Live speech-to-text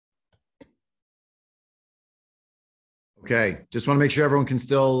Okay, just want to make sure everyone can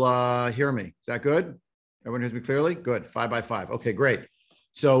still hear me. Is that good? Everyone hears me clearly? Good, 5 by 5. Okay, great.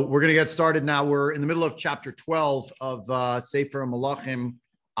 So we're going to get started now. We're in the middle of chapter 12 of Sefer Melachim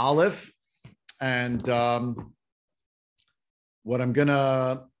Alef. And what I'm going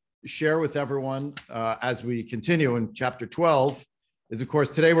to share with everyone as we continue in chapter 12 is, of course,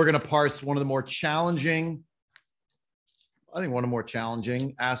 today we're going to parse one of the more challenging,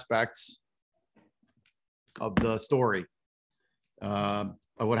 aspects of the story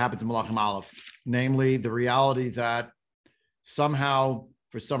of what happens in Melachim Alef, namely the reality that somehow,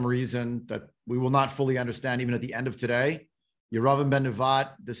 for some reason that we will not fully understand even at the end of today, Yeravam ben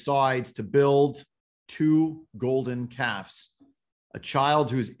Nevat decides to build 2 golden calves. A child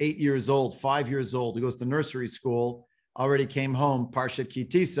who's 8 years old, 5 years old, who goes to nursery school, already came home, Parshat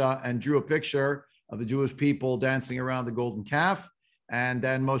Kitisa, and drew a picture of the Jewish people dancing around the golden calf. And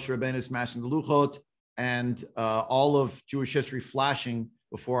then Moshe Rabbeinu smashing the luchot, and all of Jewish history flashing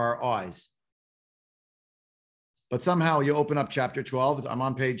before our eyes. But somehow you open up chapter 12. I'm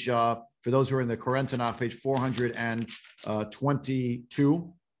on page, for those who are in the Korentanach, page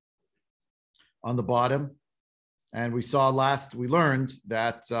 422 on the bottom. And we learned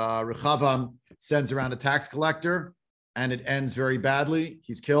that Rechavam sends around a tax collector, and it ends very badly.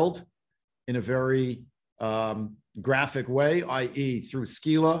 He's killed in a very graphic way, i.e. through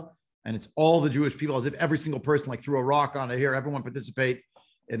skila. And it's all the Jewish people, as if every single person like threw a rock on it. Here, everyone participate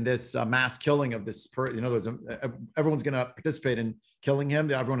in this mass killing of this person. You know, everyone's going to participate in killing him.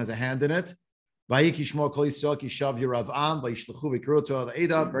 Everyone has a hand in it. Very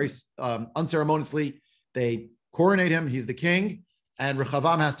unceremoniously, they coronate him. He's the king, and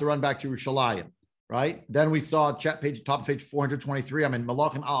Rechavam has to run back to Yerushalayim. Right? Then we saw top of page 423. I'm in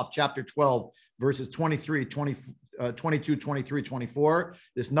Melachim Alef, chapter 12, verses 22, 23, 24.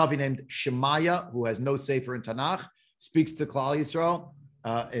 This Navi named Shemaiah, who has no Sefer in Tanakh, speaks to Klal Yisrael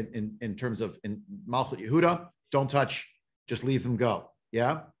in terms of in Malchut Yehuda. Don't touch, just leave them go.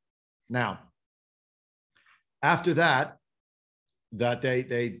 Yeah. Now, after that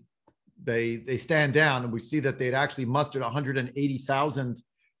they stand down, and we see that they'd actually mustered 180,000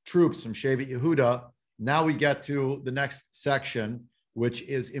 troops from Shevet Yehuda. Now we get to the next section, which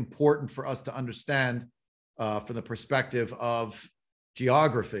is important for us to understand from the perspective of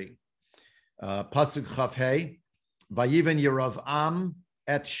geography. Pasuk Chaf Hey, Vayiven Yeravam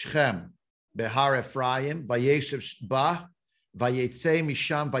et Shechem behar Ephraim, Vayeshev ba, Vayetze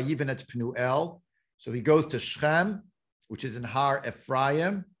misham Vayiven et Penuel. So he goes to Shechem, which is in Har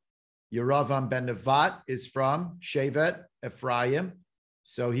Ephraim. Yeravam ben Nevat is from Shevet Ephraim.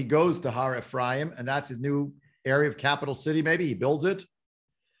 So he goes to Har Ephraim, and that's his new area of capital city. Maybe he builds it.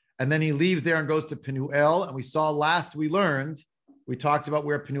 And then he leaves there and goes to Penuel. And we talked about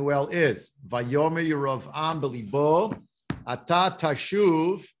where Penuel is. Vayomer Yeravam belibo, ata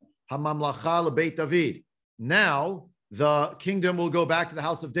tashuv hamamlacha lebeit David. Now the kingdom will go back to the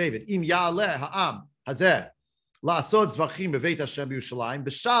house of David. Im ya'aleh ha'am hazeh la'asod zvachim beveit Hashem Yerushalayim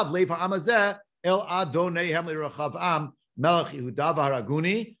b'shav lev ha'am hazeh el adoneihem leRechavam Melech Yehuda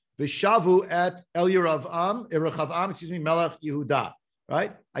v'haraguni v'shavu et el Yeravam Melech Yehuda.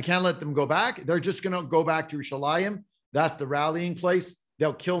 Right? I can't let them go back. They're just going to go back to Yerushalayim. That's the rallying place.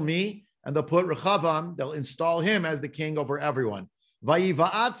 They'll kill me, and they'll put Rechavam, they'll install him as the king over everyone. He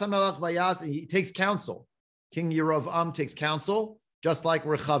takes counsel. King Yeravam takes counsel, just like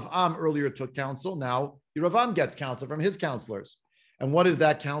Rechavam earlier took counsel. Now Yeravam gets counsel from his counselors. And what is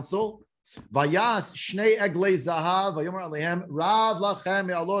that counsel? Vayas shnei eglei zahav vayomer alehem rav lachem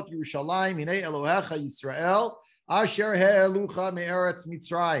me'alot Yerushalayim hinei Elohecha Yisrael asher he'elucha me'eretz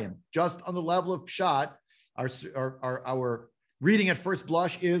Mitzrayim. Just on the level of pshat, our reading at first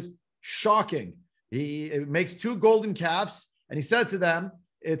blush is shocking. He makes 2 golden calves, and he says to them,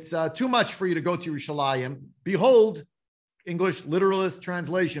 it's too much for you to go to Yerushalayim. Behold, English literalist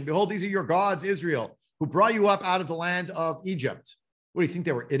translation, behold, these are your gods, Israel, who brought you up out of the land of Egypt. What do you think,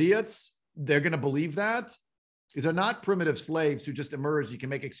 they were idiots? They're going to believe that? These are not primitive slaves who just emerged. You can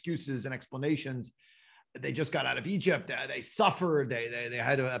make excuses and explanations. They just got out of Egypt. They suffered. They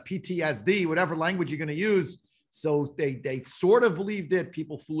had a PTSD, whatever language you're going to use. So they sort of believed it.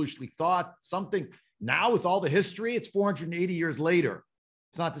 People foolishly thought something. Now with all the history, it's 480 years later.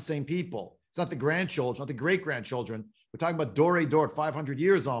 It's not the same people. It's not the grandchildren, not the great-grandchildren. We're talking about Dorei Dor, 500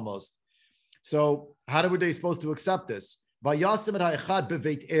 years almost. So how were they supposed to accept this? Vayasim et ha'echad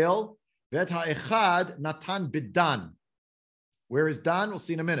beveit el, vet ha'echad natan bidan. Where is Dan? We'll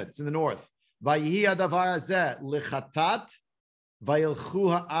see in a minute. It's in the north. Vayihi hadavar hazeh lechatat, vayilchu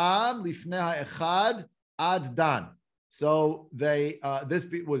ha'am lifnei ha'echad ad Dan. So this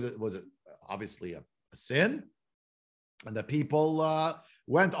was obviously a sin. And the people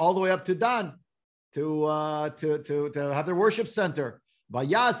went all the way up to Dan to have their worship center.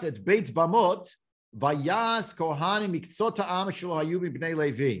 Vayas et Beit Bamot, Vayas Kohani Miktzot Ha'am Shelo Hayu B'nei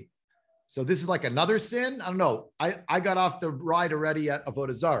Levi. So this is like another sin. I don't know. I got off the ride already at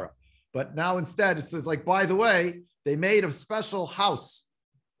Avodah Zarah, but now instead it's like, by the way, they made a special house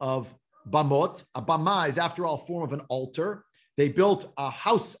of Bamot. A Bama is, after all, a form of an altar. They built a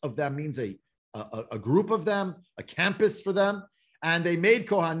house of them, means a group of them, a campus for them. And they made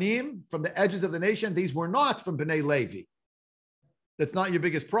Kohanim from the edges of the nation. These were not from Bnei Levi. That's not your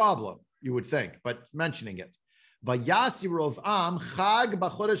biggest problem, you would think, but mentioning it. Vayasi Rov'am Chag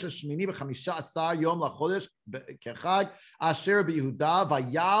b'chodesh hashmini b'chamisha asar yom lachodesh kechag asher b'Yehuda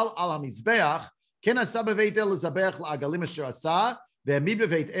vayal al hamizbeach ken asa b'veit el l'zabeach la'agalim asher asa ve'amid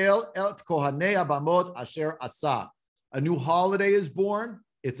b'veit el et kohanei abamot asher asa. A new holiday is born.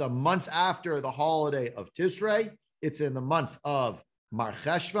 It's a month after the holiday of Tishrei. It's in the month of Mar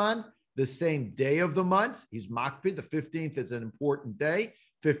Cheshvan, the same day of the month. He's Makpid. The 15th is an important day.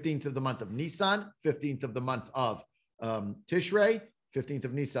 15th of the month of Nisan, 15th of the month of Tishrei, 15th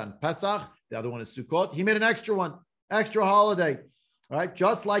of Nisan, Pesach. The other one is Sukkot. He made an extra one, extra holiday. All right,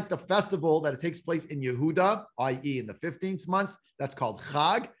 just like the festival that takes place in Yehuda, i.e. in the 15th month, that's called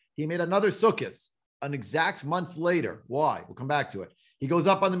Chag. He made another Sukkot, an exact month later. Why? We'll come back to it. He goes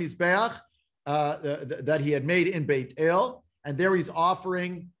up on the Mizbeach that he had made in Beit El, and there he's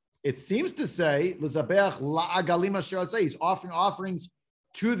offering, it seems to say, L'zabeach la'agalim asher aseh. He's offering offerings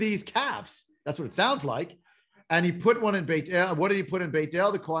to these calves. That's what it sounds like. And he put one in Beit El. What did he put in Beit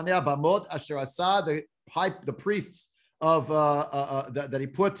El? The Kohanei Bamot Asher Asa, the priests of that he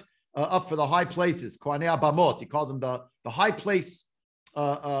put up for the high places. Kohanei Bamot. He called them the high place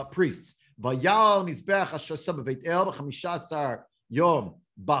priests. Vayal Mizbech Asher Asa Beit El b'chamisha yom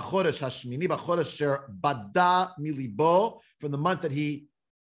b'chodesh hashmini b'chodesh sher bada milibo, from the month that he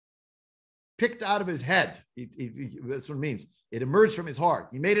picked out of his head. That's what it means. It emerged from his heart.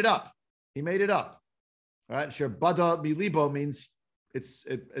 He made it up. He made it up. All right. Sher bada milibo means it's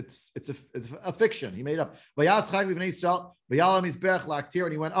a fiction. He made it up. Vayas chag livnei Yisrael vayal mizbech laktir,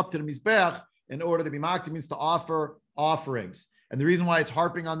 and he went up to the mizbech in order to be maktir, means to offer offerings. And the reason why it's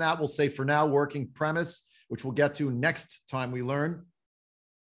harping on that, we'll say for now, working premise, which we'll get to next time we learn,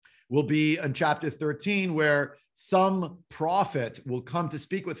 will be in chapter 13, where some prophet will come to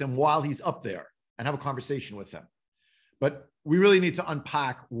speak with him while he's up there and have a conversation with him. But we really need to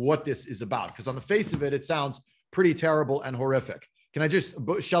unpack what this is about, because on the face of it, it sounds pretty terrible and horrific. Can I just,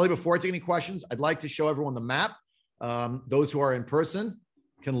 Shelley, before I take any questions, I'd like to show everyone the map. Those who are in person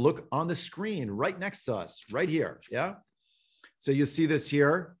can look on the screen right next to us, right here. Yeah. So you see this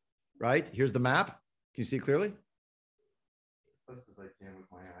here, right? Here's the map. Can you see it clearly?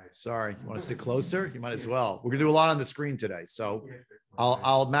 Sorry, you want to sit closer? You might as well. We're gonna do a lot on the screen today, so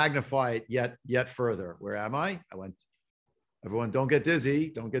I'll magnify it yet further. Where am I? I went. Everyone, don't get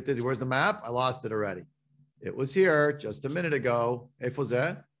dizzy. Don't get dizzy. Where's the map? I lost it already. It was here just a minute ago. Hey,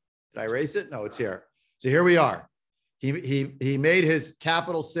 Did I erase it? No, it's here. So here we are. He made his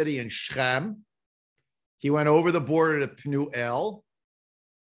capital city in Shechem. He went over the border to Penuel.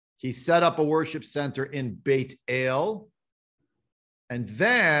 He set up a worship center in Beit El. And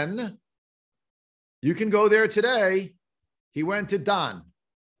then you can go there today. He went to Dan.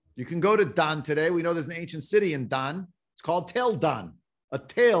 You can go to Dan today. We know there's an ancient city in Dan. It's called Tel Dan. A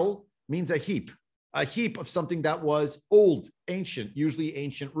tel means a heap of something that was old, ancient, usually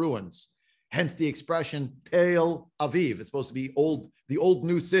ancient ruins. Hence the expression Tel Aviv. It's supposed to be old, the old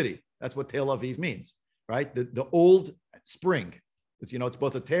new city. That's what Tel Aviv means, right? The old spring. It's, it's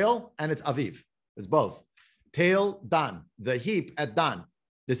both a tel and it's Aviv. It's both. Tel Dan, the heap at Dan.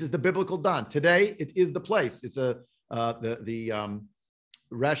 This is the biblical Dan. Today, it is the place. It's the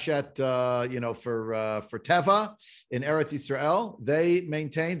Reshet, for Teva in Eretz Yisrael. They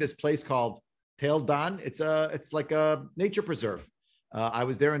maintain this place called Tel Dan. It's like a nature preserve. I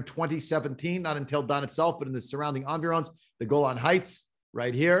was there in 2017, not in Tel Dan itself, but in the surrounding environs, the Golan Heights,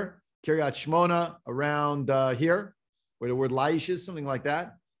 right here, Kiryat Shmona, around here, where the word Laish is, something like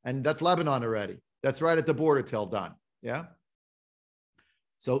that. And that's Lebanon already. That's right at the border, Tel Dan. Yeah.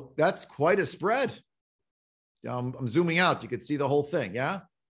 So that's quite a spread. I'm zooming out. You can see the whole thing. Yeah.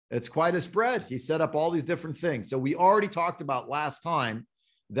 It's quite a spread. He set up all these different things. So we already talked about last time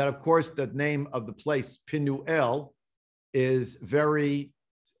that, of course, the name of the place, Penuel, is very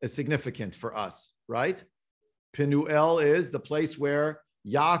significant for us, right? Penuel is the place where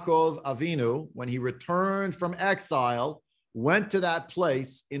Yaakov Avinu, when he returned from exile, went to that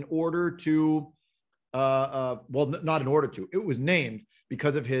place in order to, not in order to, it was named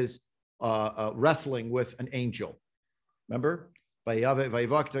because of his wrestling with an angel. Remember? At the end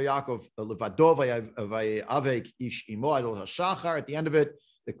of it,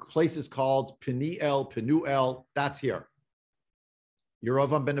 the place is called Penuel. That's here.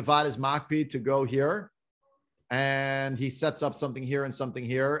 Yerovam ben Nevat is makpid to go here, and he sets up something here and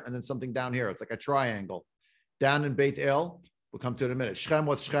then something down here. It's like a triangle. Down in Beit El, we'll come to it in a minute. Shechem,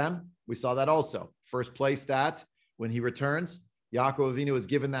 what's Shechem? We saw that also. First place that when he returns, Yaakov Avinu is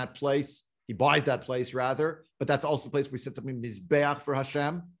given that place. He buys that place rather, but that's also the place where he sets up a mizbeach for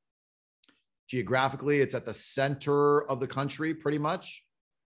Hashem. Geographically, it's at the center of the country, pretty much.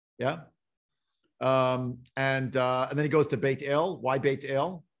 Yeah. And then he goes to Beit El. Why Beit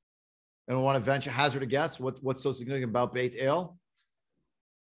El? And I want to hazard a guess. What's so significant about Beit El?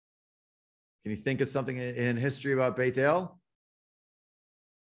 Can you think of something in history about Beit El?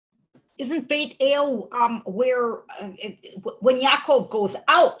 Isn't Beit El where when Yaakov goes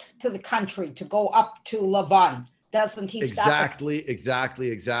out to the country to go up to Lavan, doesn't he stop?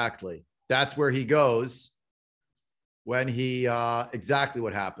 Exactly. That's where he goes when he, exactly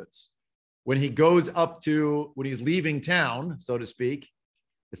what happens. When he goes up to, when he's leaving town, so to speak,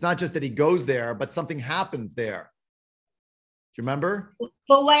 it's not just that he goes there, but something happens there. Do you remember?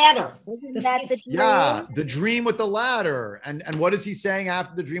 The ladder. The dream with the ladder. And what is he saying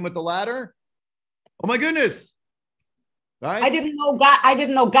after the dream with the ladder? Oh my goodness. Right? I didn't know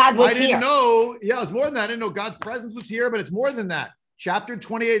God was here. It's more than that. I didn't know God's presence was here, but it's more than that. Chapter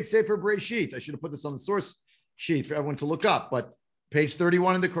 28, Sefer Breshit. I should have put this on the source sheet for everyone to look up, but page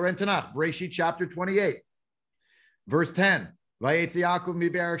 31 in the Koren Tanakh, Breshit chapter 28, verse 10. Vayetz Yaakov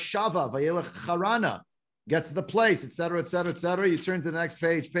mibe'er Shava, vayelech Charana. Gets to the place, etc., etc., etc. You turn to the next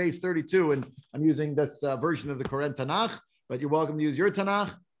page, page 32, and I'm using this version of the Koren Tanakh, but you're welcome to use your Tanakh.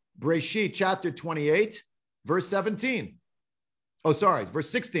 Breshit, chapter 28, verse 17. Oh, sorry,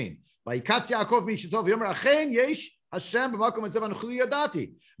 verse 16. Vayikatz Yaakov mishitov yomer achen yesh Hashem b'makom hazeh v'anochi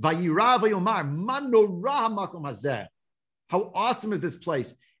yadati. Vayira v'yomar man norah ha'makom hazeh. How awesome is this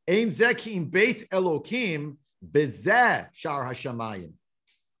place? Ein zeh ki im beit Elokim b'zeh shar hashamayim.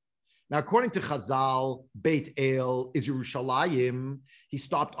 Now, according to Chazal, Beit El is Yerushalayim. He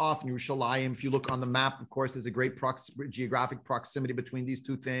stopped off in Yerushalayim. If you look on the map, of course, there's a great geographic proximity between these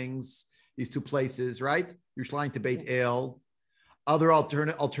two things, these two places, right? Yerushalayim to Beit El.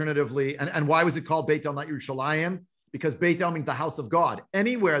 Alternatively, and why was it called Beit El, not Yerushalayim? Because Beit El means the house of God.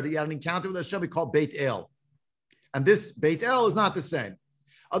 Anywhere that you had an encounter with Hashem, we call Beit El. And this Beit El is not the same.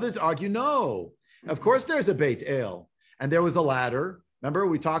 Others argue, no. Of course, there's a Beit El. And there was a ladder. Remember,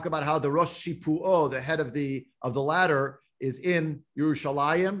 we talk about how the Rosh Shipu'o, the head of the ladder, is in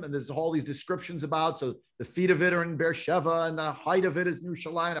Yerushalayim, and there's all these descriptions about. So the feet of it are in Beersheba, and the height of it is in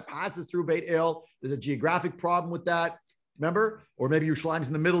Yerushalayim. It passes through Beit El. There's a geographic problem with that. Remember, or maybe Yerushalayim's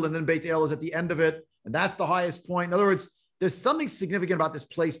in the middle, and then Beit El is at the end of it, and that's the highest point. In other words, there's something significant about this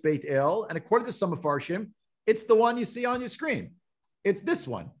place, Beit El, and according to some Mefarshim, it's the one you see on your screen. It's this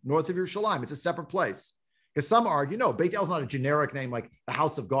one, north of Yerushalayim. It's a separate place. Because some argue, no, Beit El is not a generic name like the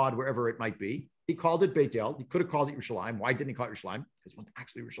house of God, wherever it might be. He called it Beit El. He could have called it Yerushalayim. Why didn't he call it Yerushalayim? Because it wasn't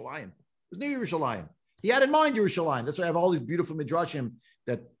actually Yerushalayim. It was near Yerushalayim. He had in mind Yerushalayim. That's why I have all these beautiful midrashim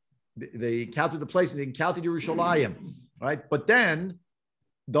that they counted the place and they counted Yerushalayim, right? But then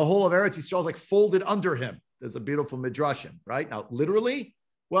the whole of Eretz Yisrael is like folded under him. There's a beautiful midrashim, right? Now, literally,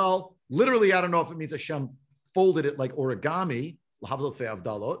 I don't know if it means Hashem folded it like origami,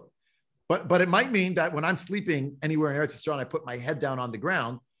 but it might mean that when I'm sleeping anywhere in Eretz Yisrael and I put my head down on the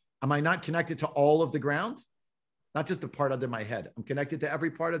ground, am I not connected to all of the ground? Not just the part under my head. I'm connected to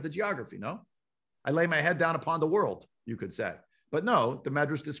every part of the geography, no? I lay my head down upon the world, you could say. But no, the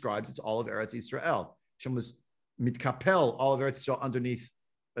Medrash describes it's all of Eretz Yisrael. Hashem was mitkapel, all of Eretz Yisrael underneath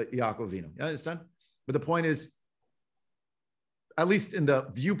Yaakov Avinu. You understand? But the point is, at least in the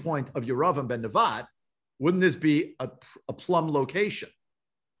viewpoint of Yerovam ben Nevat, wouldn't this be a plum location?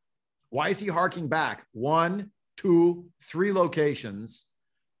 Why is he harking back? 1, 2, 3 locations,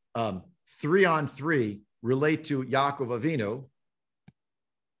 3 on 3 relate to Yaakov Avinu,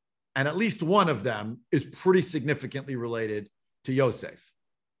 and at least one of them is pretty significantly related to Yosef.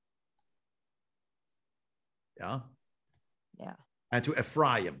 Yeah? Yeah. And to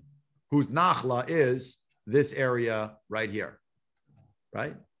Ephraim, whose Nachla is this area right here,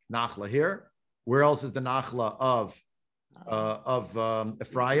 right? Nachla here. Where else is the Nachla of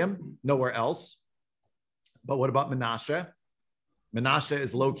Ephraim? Nowhere else. But what about Menashe? Menashe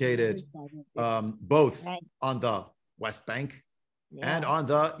is located both on the West Bank and on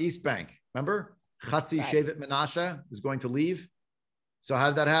the East Bank. Remember? Chatzi Shevet Menashe is going to leave. So how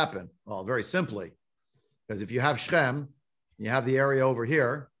did that happen? Well, very simply. Because if you have Shechem, you have the area over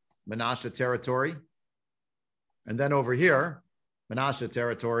here, Menashe territory, And then over here, Menashe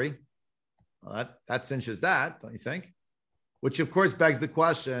territory, well, that cinches that, don't you think? Which, of course, begs the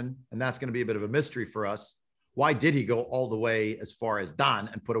question, and that's going to be a bit of a mystery for us. Why did he go all the way as far as Dan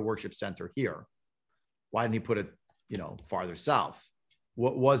and put a worship center here? Why didn't he put it, farther south?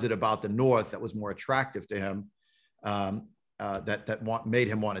 What was it about the north that was more attractive to him that made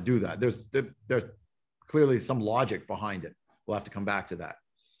him want to do that? There's clearly some logic behind it. We'll have to come back to that.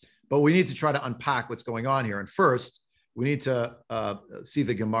 But we need to try to unpack what's going on here. And first, we need to see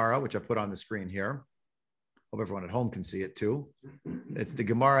the Gemara, which I put on the screen here. Hope everyone at home can see it too. It's the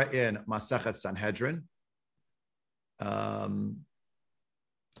Gemara in Masechet Sanhedrin. Masechet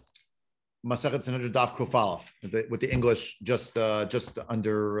Sanhedrin Daf Kuf Aleph with the English just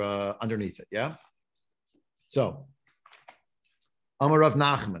underneath it. Yeah. So, Amar Rav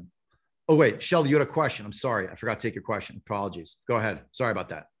Nachman. Oh wait, Shel, you had a question. I'm sorry, I forgot to take your question. Apologies. Go ahead. Sorry about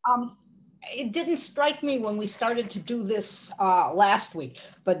that. It didn't strike me when we started to do this last week,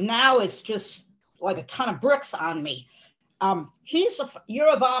 but now it's just like a ton of bricks on me.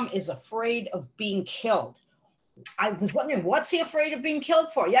 Yerovam is afraid of being killed. I was wondering, what's he afraid of being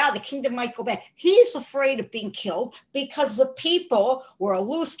killed for? Yeah, the kingdom might go back. He's afraid of being killed because the people were a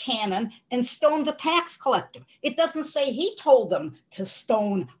loose cannon and stoned the tax collector. It doesn't say he told them to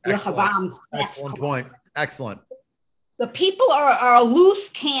stone Rehovam's tax collector. Point. Excellent. The people are a loose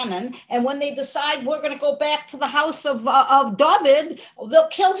cannon, and when they decide we're going to go back to the house of David, they'll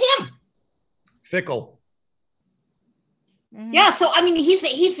kill him. Fickle. Yeah, so I mean,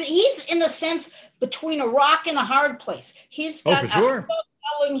 he's in a sense between a rock and a hard place. He's got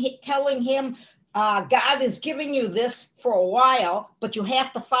telling him, God is giving you this for a while, but you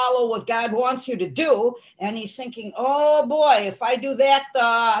have to follow what God wants you to do. And he's thinking, oh boy, if I do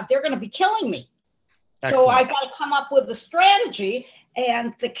that, they're going to be killing me. Excellent. So I got to come up with a strategy.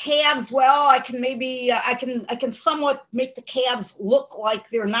 And the calves, well, I can somewhat make the calves look like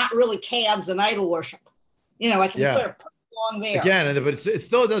they're not really calves and idol worship. I can sort of put it along there. Again, but it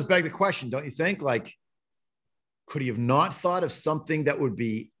still does beg the question, don't you think? Like, could he have not thought of something that would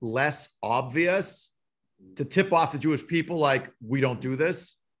be less obvious to tip off the Jewish people, like, we don't do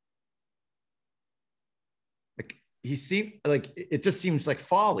this? Like, it just seems like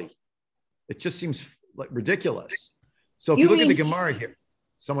folly. It just seems like ridiculous. So if you look at the Gemara here,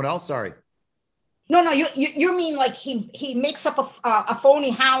 someone else, sorry. No, you mean like he makes up a phony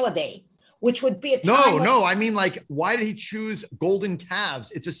holiday, which would be a time. No, I mean, like, why did he choose golden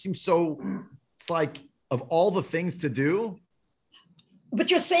calves? It just seems so, it's like, of all the things to do. But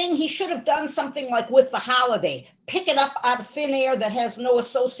you're saying he should have done something like with the holiday, pick it up out of thin air that has no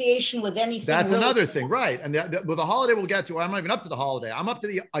association with anything. That's really another thing, right? And with the holiday we'll get to, I'm not even up to the holiday. I'm up to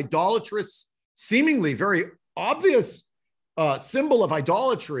the idolatrous, seemingly very obvious symbol of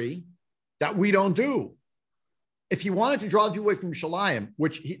idolatry that we don't do. If he wanted to draw the people away from Yerushalayim,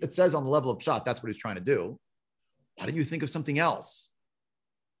 which it says on the level of Pshat, that's what he's trying to do, why don't you think of something else?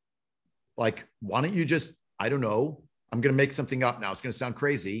 Like, why don't you just, I don't know, I'm going to make something up now. It's going to sound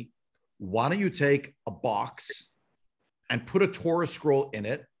crazy. Why don't you take a box and put a Torah scroll in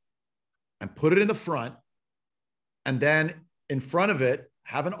it and put it in the front, and then in front of it,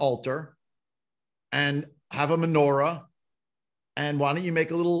 have an altar and have a menorah. And why don't you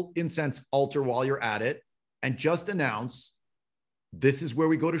make a little incense altar while you're at it and just announce, this is where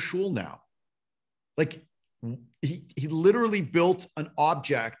we go to shul now. Like, he literally built an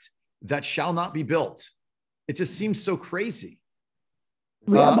object that shall not be built. It just seems so crazy.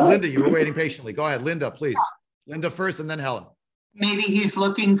 Linda, you were waiting patiently. Go ahead, Linda, please. Linda first and then Helen. Maybe he's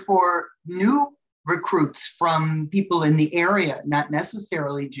looking for new recruits from people in the area, not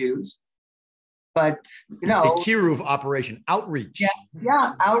necessarily Jews, but, a Kiruv operation, outreach.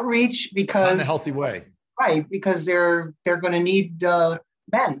 Yeah, outreach, because not in a healthy way. Right, because they're going to need men.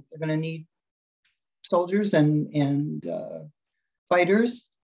 They're going to need soldiers and fighters.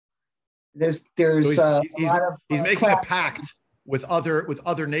 There's so he's making a pact with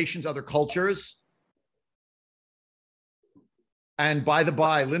other nations, other cultures. And by the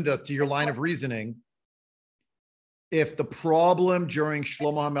by, Linda, to your line of reasoning, if the problem during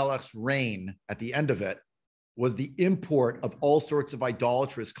Shlomo HaMelech's reign at the end of it was the import of all sorts of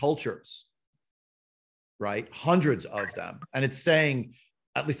idolatrous cultures, right? Hundreds of them. And it's saying,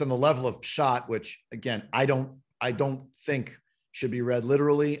 at least on the level of Pshat, which again, I don't think should be read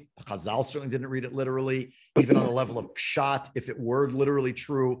literally. Chazal certainly didn't read it literally. Even on the level of Pshat, if it were literally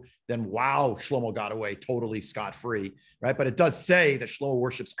true, then wow, Shlomo got away totally scot-free, right? But it does say that Shlomo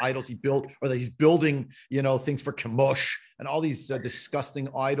worships idols that he's building, things for Chemosh and all these disgusting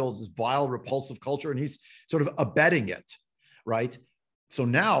idols, this vile, repulsive culture, and he's sort of abetting it, right? So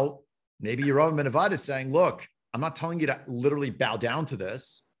now maybe Yerovam ben Nevat is saying, look, I'm not telling you to literally bow down to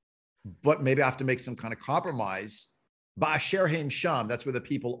this, but maybe I have to make some kind of compromise. Ba'asher Heim Sham, that's where the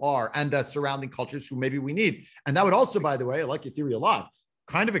people are, and the surrounding cultures who maybe we need. And that would also, by the way, I like your theory a lot,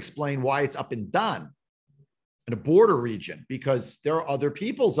 kind of explain why it's up in Dan, in a border region, because there are other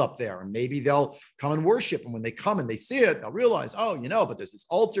peoples up there, and maybe they'll come and worship. And when they come and they see it, they'll realize, oh, but there's this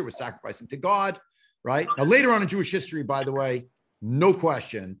altar, we're sacrificing to God, right? Now, later on in Jewish history, by the way, no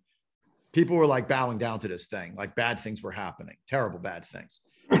question, people were like bowing down to this thing, like bad things were happening, terrible bad things.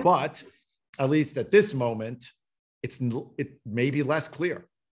 But at least at this moment, it may be less clear.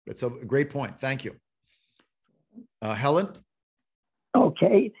 That's a great point. Thank you. Helen?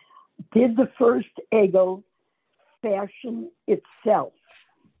 Okay. Did the first Egel fashion itself?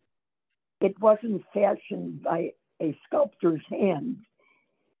 It wasn't fashioned by a sculptor's hand.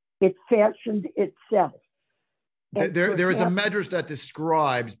 It fashioned itself. There is a medrash that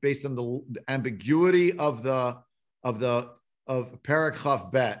describes, based on the ambiguity of Perek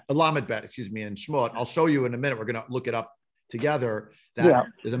Chaf Bet, Lamed Bet, in Shmot. I'll show you in a minute. We're going to look it up together.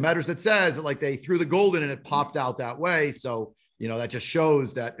 There's a medrash that says that like they threw the gold in and it popped out that way. So that just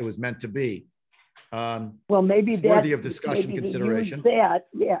shows that it was meant to be. Well, maybe it's worthy of discussion, consideration. That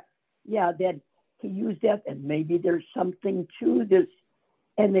he used that, and maybe there's something to this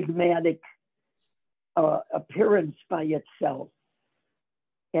enigmatic appearance by itself,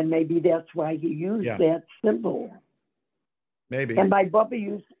 and maybe that's why he used that symbol. Maybe. And my Bubba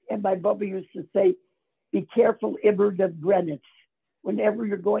used to say, "Be careful, Ibrid of Greenwich. Whenever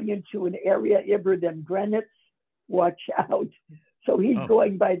you're going into an area, Ibrid of Greenwich, watch out." So he's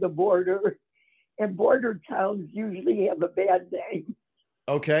going by the border, and border towns usually have a bad name.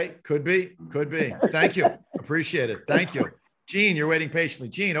 Okay, could be. Thank you. Appreciate it. Thank you. Jean, you're waiting patiently.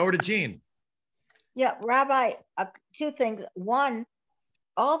 Jean, over to Jean. Yeah, Rabbi, two things. One,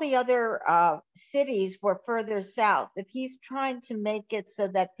 all the other cities were further south. If he's trying to make it so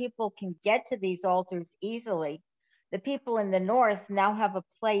that people can get to these altars easily, the people in the north now have a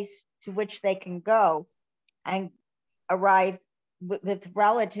place to which they can go and arrive with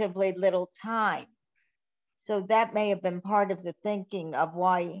relatively little time. So that may have been part of the thinking of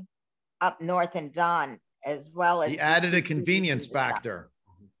why up north in Dan, as well as— he added a convenience factor.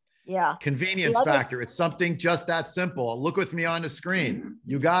 Yeah. Convenience factor. It's something just that simple. Look with me on the screen.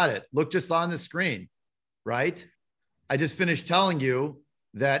 You got it. Look just on the screen, right? I just finished telling you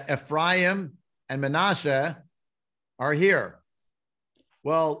that Ephraim and Manasseh are here.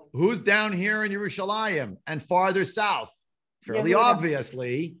 Well, who's down here in Yerushalayim and farther south? Fairly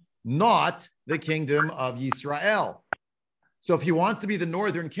obviously, not the kingdom of Yisrael. So if he wants to be the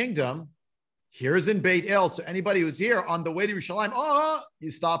northern kingdom, here's in Beit El. So anybody who's here on the way to Yerushalayim,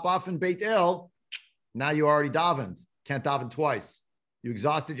 you stop off in Beit El. Now you already davened. Can't daven twice. You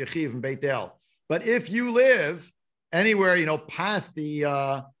exhausted your chiv in Beit El. But if you live anywhere, past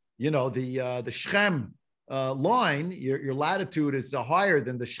the Shechem line, your latitude is higher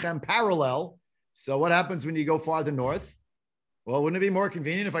than the Shechem parallel. So what happens when you go farther north? Well, wouldn't it be more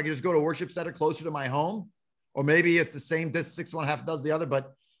convenient if I could just go to a worship center closer to my home? Or maybe it's the same distance, 6.5 does the other,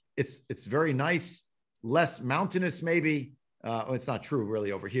 but it's very nice, less mountainous maybe. It's not true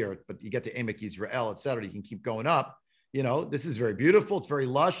really over here, but you get to Emek Yisrael, et cetera. You can keep going up. This is very beautiful. It's very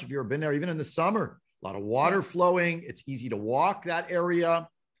lush. If you've ever been there, even in the summer, a lot of water flowing. It's easy to walk that area,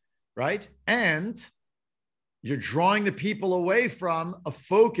 right? And you're drawing the people away from a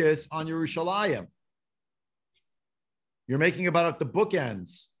focus on Yerushalayim. You're making about the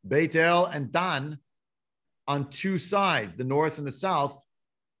bookends, Beit El and Dan, on two sides, the north and the south,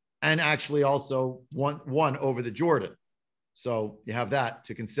 and actually also one over the Jordan. So you have that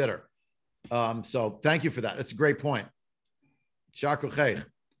to consider. So thank you for that. That's a great point. Shakur Chair.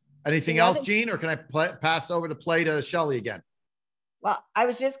 Anything else, Jean, or can I pass over to play to Shelley again? Well, I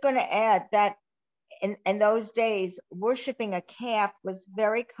was just going to add that in those days, worshiping a calf was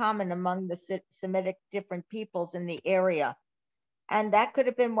very common among the Semitic different peoples in the area. And that could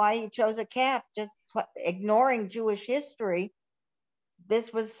have been why he chose a calf, just ignoring Jewish history.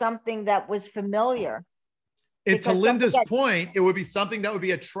 This was something that was familiar. And to Linda's point, it would be something that would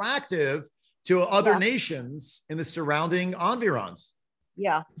be attractive to other nations in the surrounding environs.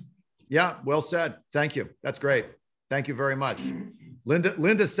 Yeah. Yeah, well said. Thank you. That's great. Thank you very much.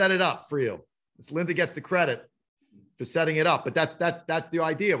 Linda set it up for you. Linda gets the credit for setting it up, but that's the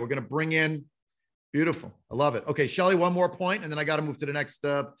idea. We're going to bring in beautiful. I love it. Okay, Shelley, one more point, and then I got to move to the next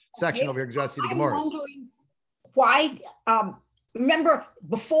section over here because I got to see the Gemaras. I'm wondering why. Remember,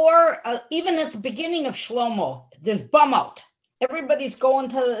 before, even at the beginning of Shlomo, there's bumot. Everybody's going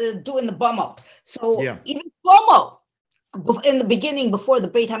to doing the bumot. So even Shlomo, in the beginning, before the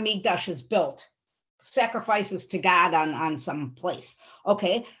Beit HaMikdash is built, sacrifices to God on some place.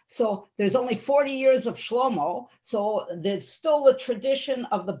 Okay, so there's only 40 years of Shlomo, so there's still the tradition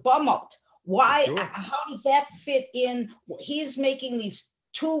of the Bamot. Why? Sure. How does that fit in? He's making these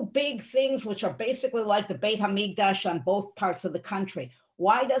two big things, which are basically like the Beit HaMikdash on both parts of the country.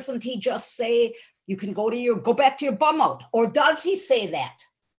 Why doesn't he just say you can go back to your Bamot? Or does he say that?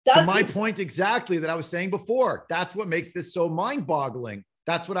 To my point exactly that I was saying before. That's what makes this so mind-boggling.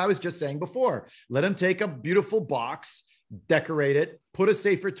 That's what I was just saying before. Let him take a beautiful box, decorate it, put a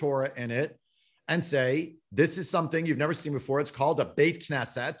Sefer Torah in it, and say, this is something you've never seen before. It's called a Beit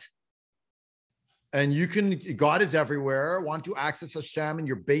Knesset. And God is everywhere. Want to access Hashem in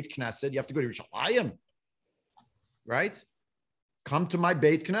your Beit Knesset, you have to go to Yerushalayim, right? Come to my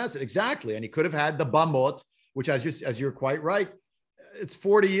Beit Knesset, exactly. And he could have had the Bamot, which as you're quite right, it's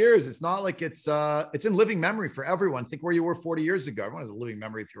 40 years. It's not like it's in living memory for everyone. Think where you were 40 years ago. Everyone has a living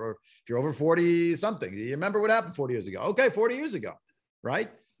memory if you're over 40 something. You remember what happened 40 years ago? Okay, 40 years ago,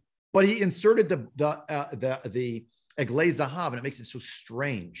 right? But he inserted the Eglei Zahav, and it makes it so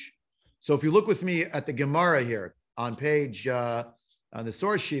strange. So if you look with me at the Gemara here on page on the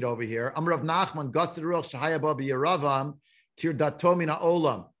source sheet over here, Amrav Nachman Gased Ruach Shahaya Babi Yeravam Tir Dato Min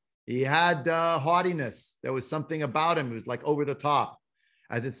Ha'olam. He had haughtiness. There was something about him. It was like over the top.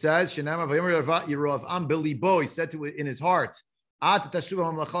 As it says, he said to it in his heart, exactly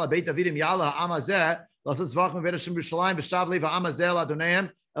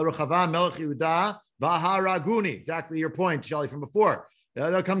your point, Shelley, from before.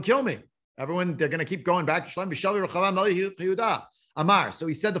 They'll come kill me. Everyone, they're going to keep going back. Amar. So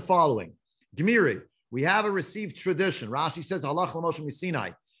he said the following. Gemiri, we have a received tradition. Rashi says, Halach l'Moshe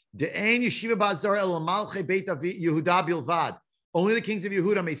Misinai. De'ein yeshiva ba'zar el malchei Beit Yehuda bilvad. Only the kings of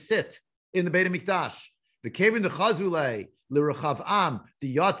Yehuda may sit in the Beit HaMikdash. V'kevin dechazulei l'Rechavam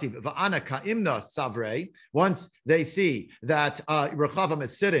diyativ v'ana ka'imna savrei. Once they see that Rechavam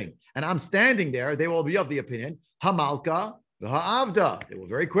is sitting and I'm standing there, they will be of the opinion, Hamalka v'ha'avda. They will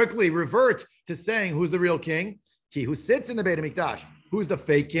very quickly revert to saying, who's the real king? He who sits in the Beit HaMikdash. Who's the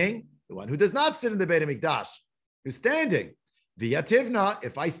fake king? The one who does not sit in the Beit HaMikdash, who's standing. V'yativna,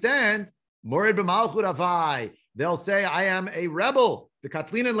 if I stand, morid b'malchut avai. They'll say, I am a rebel. The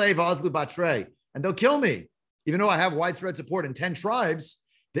Katlin and Lev Azlu Batre. And they'll kill me. Even though I have widespread support in 10 tribes,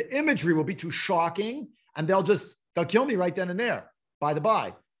 the imagery will be too shocking and they'll kill me right then and there. By the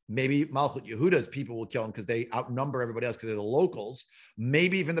by, maybe Malchut Yehuda's people will kill him because they outnumber everybody else because they're the locals.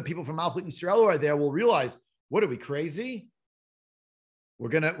 Maybe even the people from Malchut Yisrael who are there will realize, what are we, crazy? We're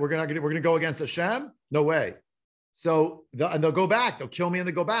gonna go against Hashem? No way. So they'll go back. They'll kill me and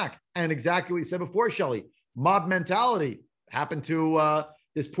they go back. And exactly what you said before, Shelley. Mob mentality happened to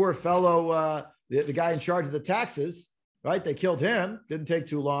this poor fellow, the guy in charge of the taxes, right? They killed him. Didn't take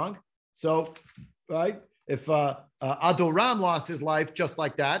too long. So, right, if Adoram lost his life just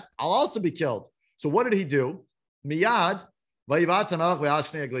like that, I'll also be killed. So what did he do? Miyad, my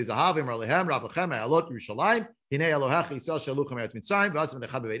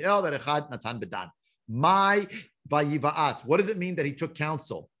vayivaat. What does it mean that he took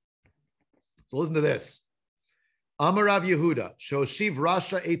counsel? So listen to this. Amarav Yehuda, Shoshiv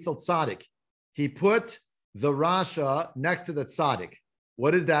Rasha Eitzel Tzadik. He put the Rasha next to the Tzadik.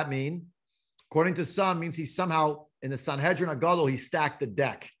 What does that mean? According to some, means he somehow, in the Sanhedrin Agadol, he stacked the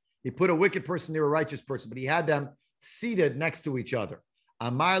deck. He put a wicked person near a righteous person, but he had them seated next to each other.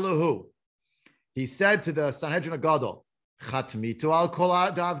 Amar Lahu. He said to the Sanhedrin Agadol, Chatmitu al kol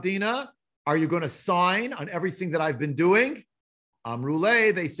davdina. Are you going to sign on everything that I've been doing?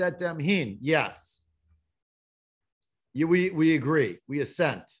 Amrulei, they said to him, Hin, yes. We agree. We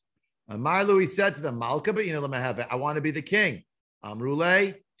assent. Marlu, he said to them, Malka b'ina, I want to be the king.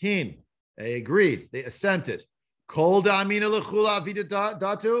 Amrulei, Hin. They agreed. They assented. Kol da'amina l'chula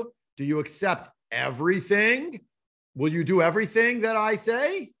datu. Do you accept everything? Will you do everything that I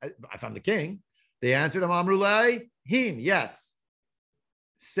say? If I'm the king. They answered him, Amrulei, Hin, yes.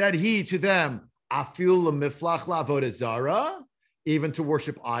 Said he to them, Afil l'miflach la'avodah zara, even to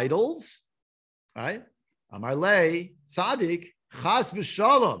worship idols, right? Amarlei tzaddik chas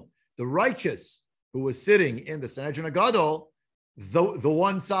v'shalom, the righteous who was sitting in the Sanhedrin Agadol, the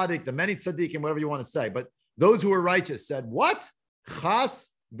one tzaddik, the many tzaddikim, whatever you want to say, but those who were righteous said, what?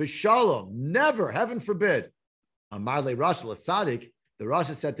 Chas v'shalom, never, heaven forbid. Amarlei Rasha l'tzaddik, the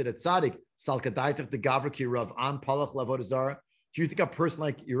Rasha said to the tzaddik, Sal kadaitach de gavra ki rav am palach la'avodah zara. Do you think a person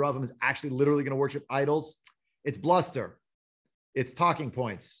like Yeravam is actually literally going to worship idols? It's bluster. It's talking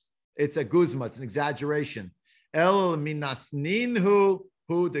points. It's a guzma. It's an exaggeration. El minasninhu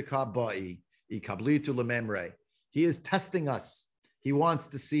hu dekabai ikablitu lememre. He is testing us. He wants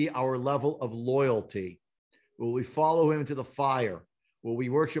to see our level of loyalty. Will we follow him to the fire? Will we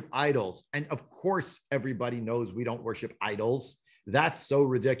worship idols? And of course, everybody knows we don't worship idols. That's so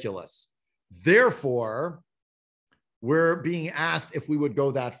ridiculous. Therefore, we're being asked if we would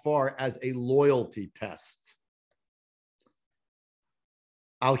go that far as a loyalty test.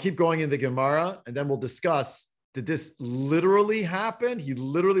 I'll keep going in the Gemara, and then we'll discuss, did this literally happen? He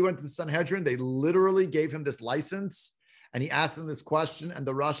literally went to the Sanhedrin. They literally gave him this license, and he asked them this question, and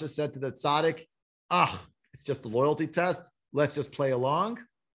the Rasha said to the tzaddik, it's just a loyalty test. Let's just play along.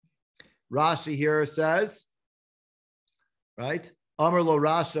 Rashi here says, right? Amar lo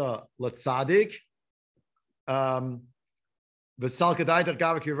Rasha la tzaddik. Copies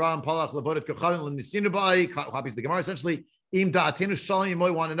the Gemara essentially. We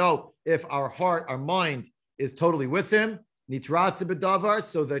want to know if our heart, our mind is totally with him. So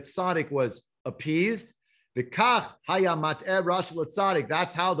the tzaddik was appeased. That's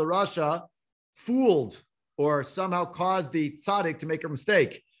how the Rasha fooled or somehow caused the tzaddik to make a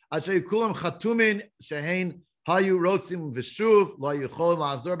mistake. So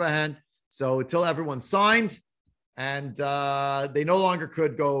until everyone signed, and they no longer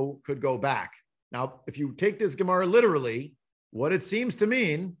could go back. Now, if you take this Gemara literally, what it seems to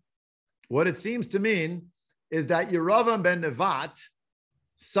mean is that Yeravam ben Nevat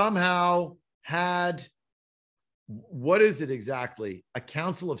somehow had, what is it exactly? A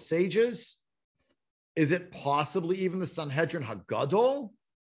council of sages? Is it possibly even the Sanhedrin Hagadol?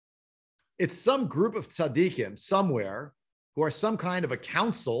 It's some group of tzaddikim somewhere who are some kind of a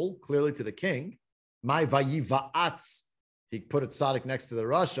council, clearly to the king. My vayivaatz, he put a tzaddik next to the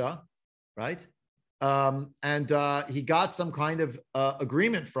Rasha, right? And he got some kind of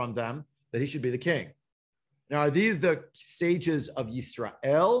agreement from them that he should be the king. Now, are these the sages of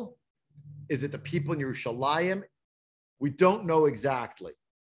Yisrael? Is it the people in Yerushalayim? We don't know exactly.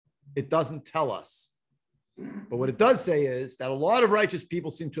 It doesn't tell us. But what it does say is that a lot of righteous people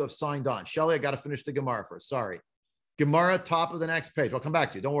seem to have signed on. Shelley, I got to finish the Gemara first. Sorry. Gemara, top of the next page. I'll come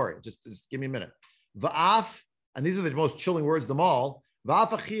back to you. Don't worry. Just give me a minute. Va'af, and these are the most chilling words of them all.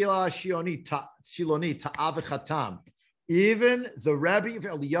 Even the Rebbe of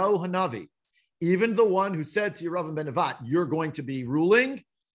Eliyahu Hanavi, even the one who said to Yeravam ben Nevat, you're going to be ruling,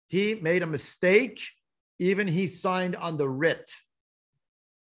 he made a mistake. Even he signed on the writ.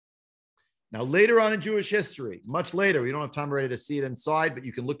 Now, later on in Jewish history, much later, we don't have time already to see it inside, but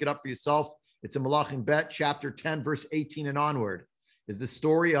you can look it up for yourself. It's in Melachim Bet, chapter 10, verse 18 and onward, is the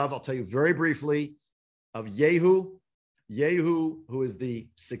story of, I'll tell you very briefly, of Yehu, who is the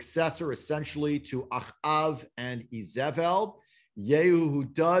successor essentially to Achav and Izebel. Yehu, who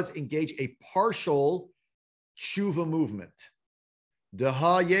does engage a partial tshuva movement.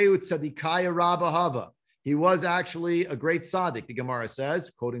 Daha Yehu tzadikaya rabba hava. He was actually a great tzaddik, the Gemara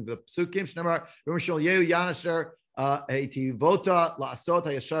says, quoting the Psukim, Shnemar, Yehu Yanasher, Etivota la'asot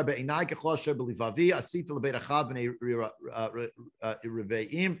hayashar be'inai kechlosher b'livavi asita l'beit achav b'nei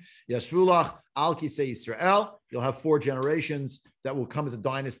reveim yashvulach al kisei Yisrael. You'll have 4 generations that will come as a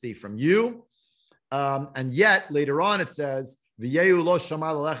dynasty from you. And yet later on it says v'yehu lo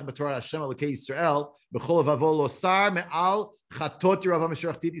shamar l'lechem b'torah Hashem Elokei Yisrael b'chol vavo lo sar me'al chatot Yeravam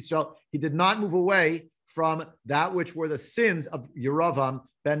asher achtit Yisrael. He did not move away from that which were the sins of Yeravam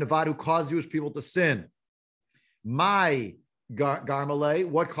ben Nevat, who caused Jewish people to sin. My Garmale,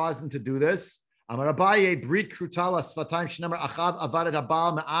 what caused him to do this? Amar Abaye, Brit Krutala Svatayim Shnemer Achav Avadet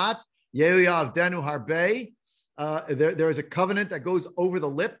Habal Ma'at Yehuya Avdenu Harbe. There is a covenant that goes over the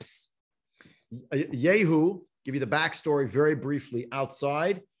lips. Yehu, give you the backstory very briefly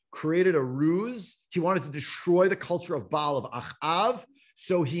outside, created a ruse. He wanted to destroy the culture of Baal of Achav.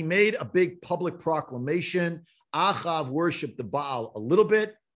 So he made a big public proclamation. Achav worshipped the Baal a little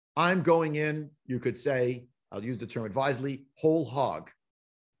bit. I'm going in, you could say, I'll use the term advisedly, whole hog.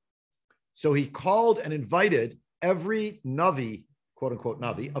 So he called and invited every Navi, quote unquote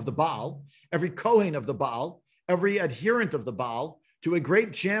Navi, of the Baal, every Kohen of the Baal, every adherent of the Baal to a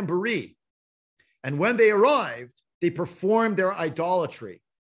great jamboree. And when they arrived, they performed their idolatry.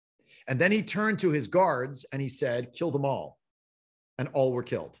 And then he turned to his guards and he said, kill them all. And all were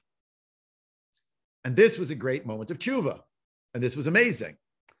killed. And this was a great moment of tshuva. And this was amazing.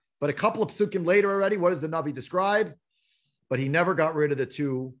 But a couple of psukim later already, what does the Navi describe? But he never got rid of the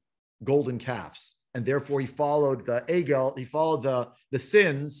 2 golden calves. And therefore he followed the Egel, he followed the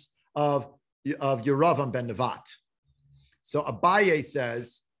sins of Yeravam ben Nevat. So Abaye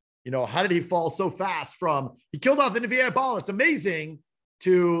says, how did he fall so fast from, he killed off the Nevi'ah Baal, it's amazing,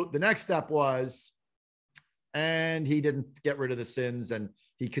 to the next step was, and he didn't get rid of the sins, and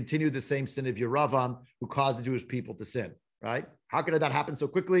he continued the same sin of Yeravam, who caused the Jewish people to sin. right? How could that happen so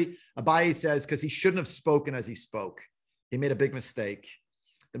quickly? Abaye says, because he shouldn't have spoken as he spoke. He made a big mistake.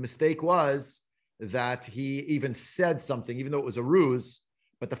 The mistake was that he even said something, even though it was a ruse,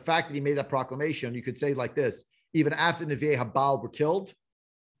 but the fact that he made that proclamation, you could say like this, even after Nevi'ei Habal were killed,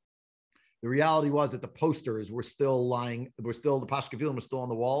 the reality was that the posters were still lying, the Pashkevilim were still on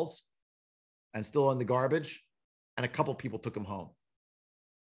the walls and still in the garbage, and a couple people took them home.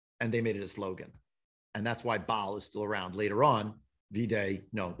 And they made it a slogan. And that's why Baal is still around. Later on, V-Day,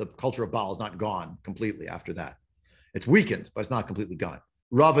 no, the culture of Baal is not gone completely after that. It's weakened, but it's not completely gone.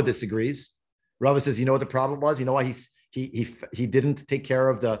 Rava disagrees. Rava says, you know what the problem was? You know why he didn't take care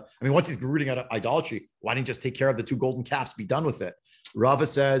of once he's rooting out idolatry, why didn't he just take care of the 2 golden calves, be done with it? Rava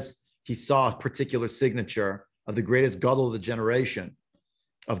says he saw a particular signature of the greatest gadol of the generation,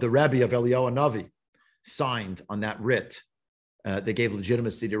 of the Rebbe of Eliyahu Navi, signed on that writ. They gave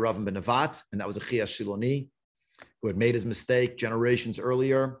legitimacy to Rav ben Nevat, and that was a Chia Shiloni, who had made his mistake generations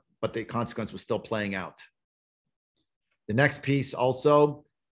earlier, but the consequence was still playing out. The next piece also,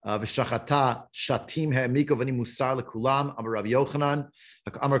 V'shachata shatim ha'emiku v'ani musar lekulam, Amar Rabbi Yochanan,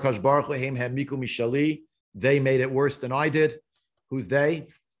 Amar Kadosh Baruch Hu heim ha'emiku mishali. They made it worse than I did. Who's they?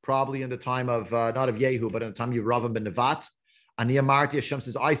 Probably in the time of, not of Yehu, but in the time of Rav ben Nevat. Ani Amarti, Hashem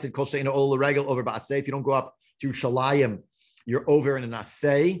says, I said, Kol she'eino ol l'regel over ba'aseh. If you don't go up to Yerushalayim, you're over in an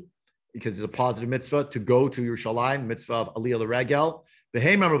aseh, because it's a positive mitzvah to go to Yerushalayim, mitzvah of Aliyah l'regel.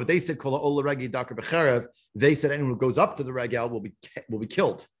 But they said, Kol ol l'regel yidakar b'cherev. They said anyone who goes up to the regel will be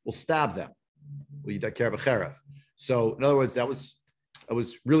killed. We'll stab them. So in other words, that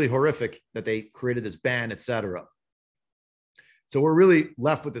was really horrific that they created this ban, etc. So we're really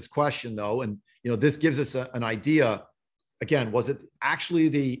left with this question, though, and this gives us an idea. Again, was it actually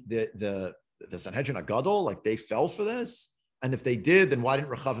the Sanhedrin Agadol? Like they fell for this? And if they did, then why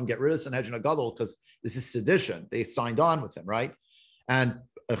didn't Rechavim get rid of Sanhedrin Agadol? Because this is sedition. They signed on with him, right? And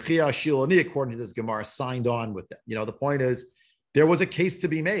Chia Shiloni, according to this Gemara, signed on with them. The point is, there was a case to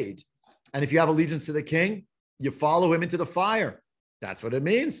be made. And if you have allegiance to the king, you follow him into the fire. That's what it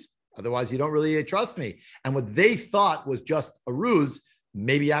means. Otherwise, you don't really trust me. And what they thought was just a ruse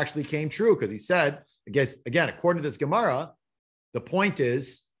maybe actually came true, because he said, I guess, again, according to this Gemara, the point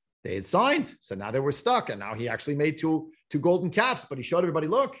is they had signed. So now they were stuck. And now he actually made two golden calves. But he showed everybody,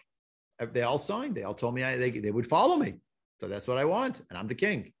 look, they all signed. They all told me they would follow me. So that's what I want, and I'm the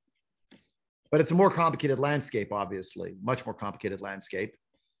king. But it's a more complicated landscape, obviously, much more complicated landscape.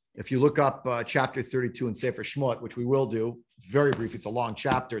 If you look up chapter 32 in Sefer Shmot, which we will do, very brief, it's a long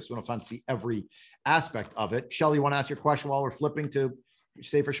chapter, so we don't have time to see every aspect of it. Shelley, you want to ask your question while we're flipping to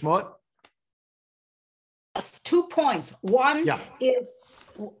Sefer Shmot? Yes, 2 points. One is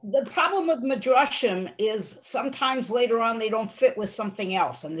the problem with midrashim is sometimes later on they don't fit with something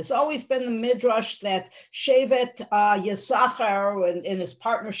else. And there's always been the midrash that Shevet Yisachar in his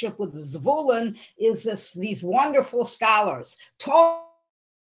partnership with Zvulun is these wonderful scholars. I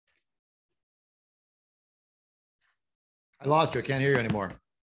lost you. I can't hear you anymore.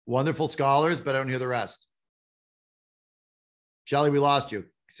 Wonderful scholars, but I don't hear the rest. Shelley, we lost you.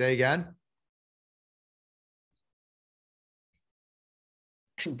 Say again.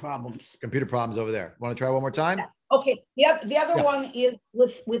 Problems. Computer problems over there. Want to try one more time? Okay. The other one is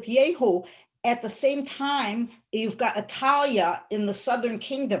with Yehu. At the same time, you've got Atalia in the southern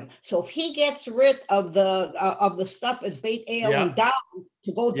kingdom. So if he gets rid of the stuff at Beit El and down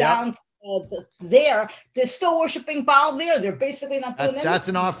to go down there, they're still worshiping Baal there. They're basically not doing anything. That's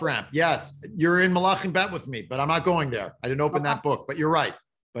an off ramp. Yes, you're in Melachim bet with me, but I'm not going there. I didn't open that book, but you're right.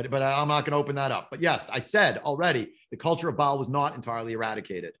 But I'm not going to open that up. But yes, I said already, the culture of Baal was not entirely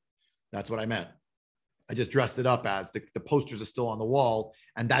eradicated. That's what I meant. I just dressed it up as the posters are still on the wall.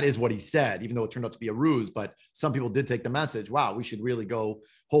 And that is what he said, even though it turned out to be a ruse. But some people did take the message, wow, we should really go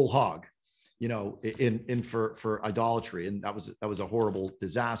whole hog, in for idolatry. And that was a horrible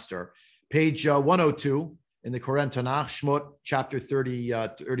disaster. Page 102 in the Koren Tanakh, Shmot, chapter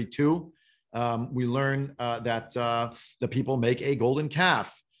 32. We learn that the people make a golden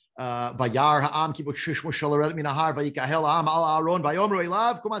calf. Vayar ha'am ki b'shishmu shalaret min ha'ar vayikahel ha'am al Aaron vayomru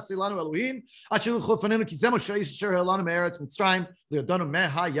elav kumat silanu Elohim asher l'chofanenu ki zeh Moshe yisher helanu me'eretz Mitzrayim li'odanu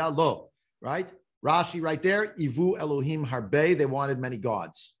mehayalo. Right? Rashi right there. Ivu Elohim harbe. They wanted many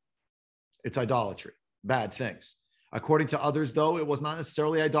gods. It's idolatry. Bad things. According to others, though, it was not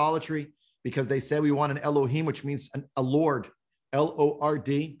necessarily idolatry because they say we want an Elohim, which means a Lord. Lord.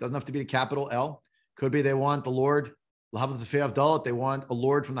 Doesn't have to be the capital L. Could be they want the Lord. They want a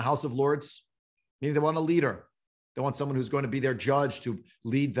Lord from the House of Lords. Meaning they want a leader. They want someone who's going to be their judge to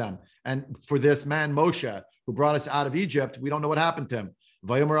lead them. And for this man, Moshe, who brought us out of Egypt, we don't know what happened to him.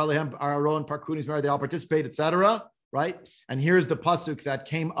 Vayomer Alehem Aaron Parkunis, they all participate, etc. right? And here's the pasuk that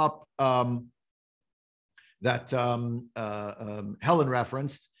came up that Helen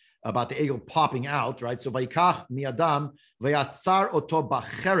referenced about the egel popping out, right? So Vayikach miadam vayatzar oto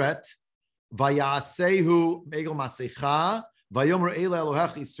bacheret vayasehu egel masecha vayomer ele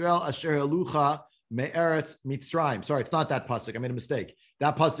Elohech Yisrael asher elucha me'eretz Mitzrayim. Sorry, it's not that pasuk. I made a mistake.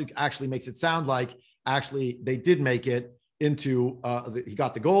 That pasuk actually makes it sound like actually they did make it into, he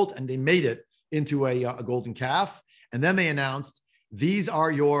got the gold and they made it into a golden calf. And then they announced, these are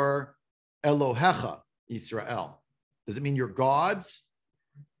your Elohecha, Israel. Does it mean your gods?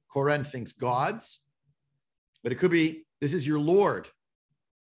 Koren thinks gods, but it could be, this is your Lord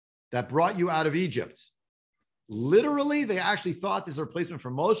that brought you out of Egypt. Literally, they actually thought this is a replacement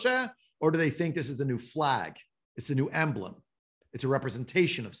for Moshe, or do they think this is the new flag? It's a new emblem. It's a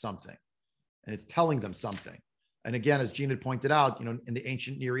representation of something, and it's telling them something. And again, as Gene had pointed out, in the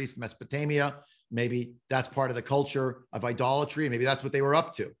ancient Near East, Mesopotamia, maybe that's part of the culture of idolatry. Maybe that's what they were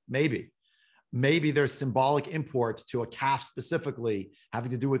up to. Maybe there's symbolic import to a calf specifically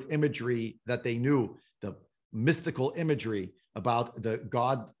having to do with imagery that they knew, the mystical imagery about the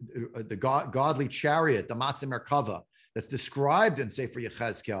godly chariot, the Maseh Merkava, that's described in Sefer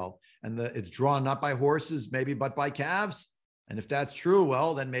Yechezkel, and it's drawn not by horses, maybe, but by calves. And if that's true,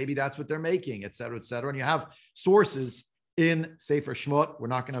 well, then maybe that's what they're making, et cetera, et cetera. And you have sources in Sefer Shmot. We're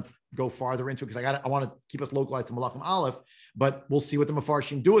not going to go farther into it because I want to keep us localized to Melachim Alef, but we'll see what the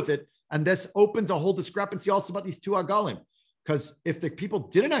Mefarshim do with it. And this opens a whole discrepancy also about these two Agalim. Because if the people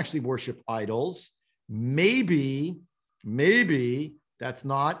didn't actually worship idols, maybe that's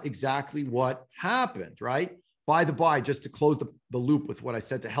not exactly what happened, right? By the by, just to close the loop with what I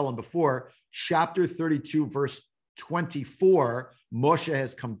said to Helen before, chapter 32, verse 24, Moshe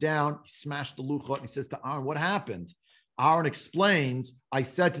has come down, he smashed the luchot, and he says to Aaron, what happened? Aaron explains, I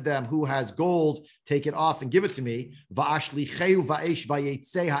said to them, who has gold, take it off and give it to me. I threw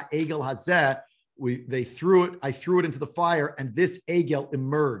it into the fire, and this egel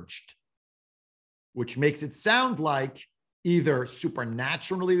emerged, which makes it sound like either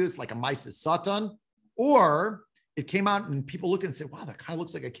supernaturally, it's like a Mises Satan, or it came out and people looked at it and said, wow, that kind of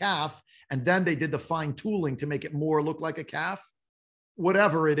looks like a calf. And then they did the fine tooling to make it more look like a calf.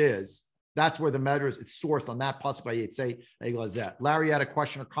 Whatever it is, that's where the measure is. It's sourced on that pasuk by Yitzay Egel Hazeh. Larry had a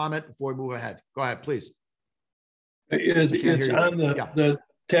question or comment before we move ahead. Go ahead, please. It's on the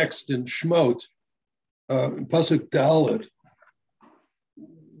text in Shmot, pasuk Dalet.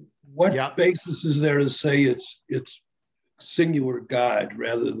 What basis is there to say it's singular God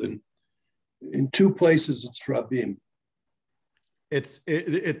rather than in two places it's Rabim? It's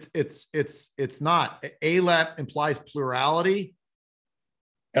not. Alef implies plurality.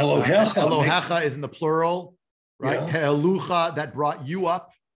 Elohecha is in the plural, right? Yeah. He'elucha, that brought you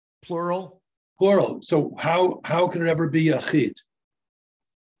up, plural. Plural. So how can it ever be Yachid?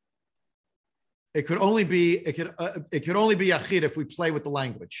 It could only be Yachid if we play with the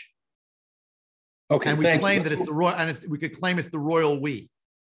language. Okay, and we claim that it's the royal, and we could claim it's the royal we.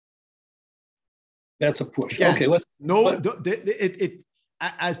 That's a push. Again, okay, let's.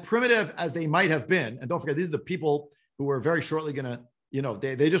 As primitive as they might have been, and don't forget, these are the people who were very shortly going to,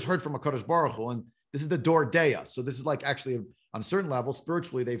 they just heard from HaKadosh Baruch Hu, and this is the Dor Deya. So this is like actually on a certain level,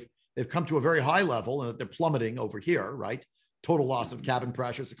 spiritually, they've come to a very high level, and they're plummeting over here, right? Total loss of cabin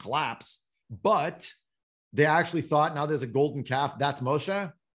pressures, a collapse. But they actually thought, now there's a golden calf, that's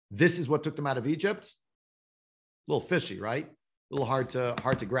Moshe. This is what took them out of Egypt. A little fishy, right? A little hard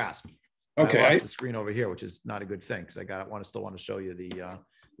to grasp. Okay, I lost the screen over here, which is not a good thing because I still want to show you the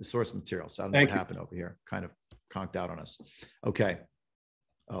source material. So I don't know what happened over here. Kind of conked out on us. Okay.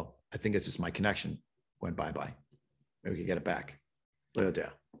 Oh, I think it's just my connection went bye-bye. Maybe we can get it back.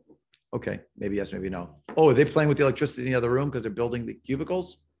 Okay, maybe yes, maybe no. Oh, are they playing with the electricity in the other room because they're building the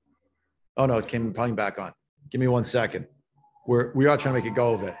cubicles? Oh no, it came back on. Give me 1 second. We are trying to make a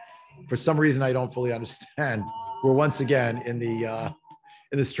go of it. For some reason, I don't fully understand. We're once again in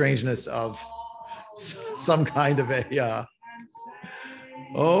the strangeness of some kind of a,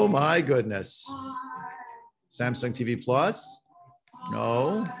 oh my goodness. Samsung TV Plus.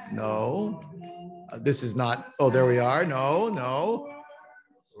 No. This is not, oh, there we are. No.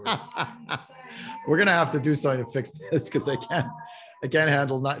 We're going to have to do something to fix this because I can't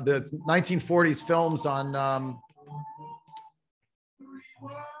handle the 1940s films on,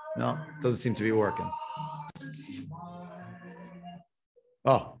 no, doesn't seem to be working.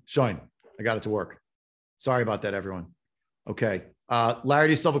 Oh, showing. I got it to work. Sorry about that, everyone. Okay. Larry,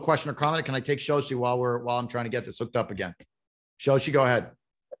 do you still have a question or comment? Can I take Shoshi while I'm trying to get this hooked up again? Shoshi, go ahead.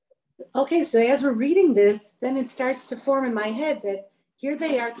 Okay, so as we're reading this, then it starts to form in my head that here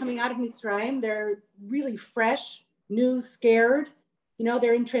they are coming out of Mitzrayim. They're really fresh, new, scared. You know,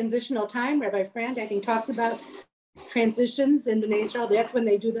 they're in transitional time. Rabbi Frand, I think, talks about transitions in Bnei Israel. That's when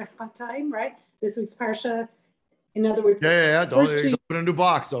they do their hot time, right? This week's Parsha. In other words, Don't put a new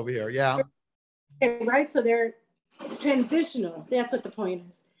box over here. Yeah. Right. So it's transitional. That's what the point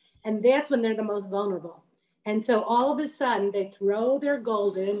is. And that's when they're the most vulnerable. And so all of a sudden they throw their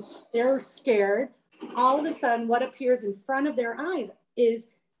gold in, they're scared. All of a sudden, what appears in front of their eyes is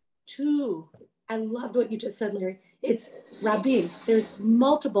two. I loved what you just said, Larry. It's Rabin. There's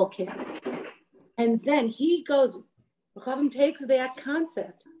multiple calves. And then he goes, Melachim takes that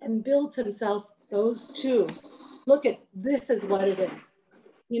concept and builds himself those two. Look at this is what it is.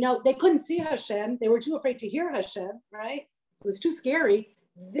 You know, they couldn't see Hashem. They were too afraid to hear Hashem, right? It was too scary.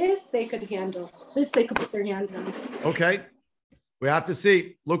 This they could handle. This they could put their hands on. Okay. We have to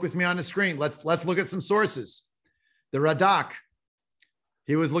see. Look with me on the screen. Let's look at some sources. The Radak,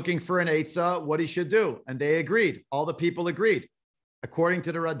 he was looking for an Eitzah, what he should do. And they agreed. All the people agreed. According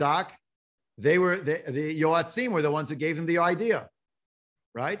to the Radak, the Yoatzim were the ones who gave him the idea,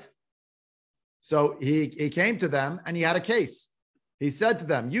 right? So he came to them and he had a case. He said to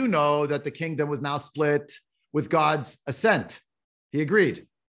them, you know that the kingdom was now split with God's assent. He agreed.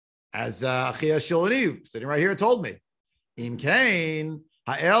 As Achia Shiloni, sitting right here, told me. Im Kain,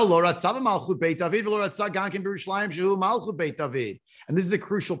 Ha'el lo ratzav malchut Beit David v'lo ratzah gankin b'Yerushalayim shehu malchut Beit David. And this is a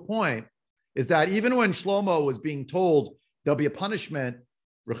crucial point, is that even when Shlomo was being told there'll be a punishment,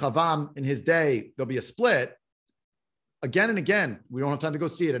 Rechavam in his day, there'll be a split, again and again, we don't have time to go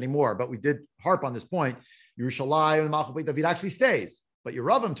see it anymore, but we did harp on this point, Yerushalayim and malchut Beit David actually stays. But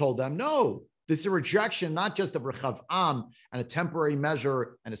Yeravim told them, no, this is a rejection, not just of Rechavam and a temporary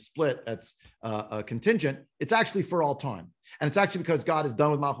measure and a split that's a contingent. It's actually for all time. And it's actually because God is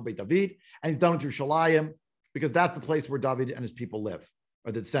done with Malchut Beit David and he's done with Yerushalayim, because that's the place where David and his people live,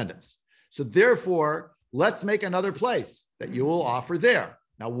 or the descendants. So therefore, let's make another place that you will offer there.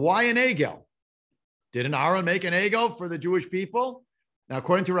 Now, why an Egel? Didn't Aaron make an Egel for the Jewish people? Now,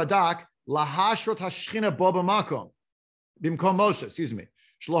 according to Radak, Lahashrot Hashchina Bo B'makom, Bimkom Moshe, excuse me,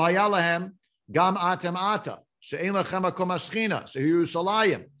 Shlo Haya Lahem, Gam atem ata, she'ein lechem hakom hashchina, she'hu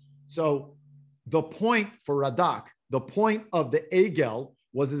Yerushalayim. So the point for Radak, the point of the Egel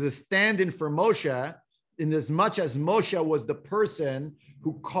was as a stand-in for Moshe, in as much as Moshe was the person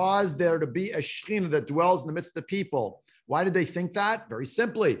who caused there to be a shechina that dwells in the midst of the people. Why did they think that? Very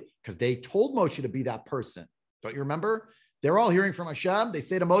simply, because they told Moshe to be that person. Don't you remember? They're all hearing from Hashem. They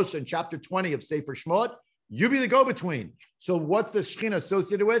say to Moshe in chapter 20 of Sefer Shmot, you be the go-between. So what's the shechina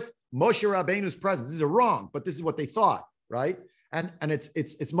associated with? Moshe Rabbeinu's presence. This is wrong, but this is what they thought, right? And it's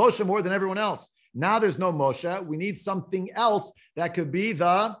Moshe more than everyone else. Now there's no Moshe. We need something else that could be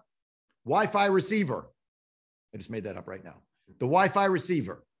the Wi-Fi receiver. I just made that up right now. The Wi-Fi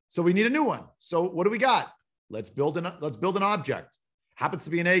receiver. So we need a new one. So what do we got? Let's build an object. Happens to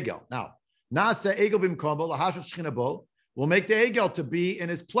be an Egel. Now, Nasa Egel bimkombo lahashat shechina bo. We'll make the Egel to be in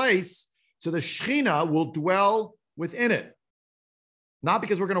his place, so the Shechina will dwell within it. Not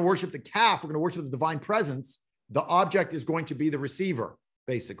because we're going to worship the calf, we're going to worship the divine presence. The object is going to be the receiver,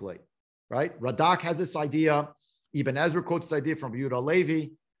 basically, right? Radak has this idea. Ibn Ezra quotes this idea from Yehuda Levi,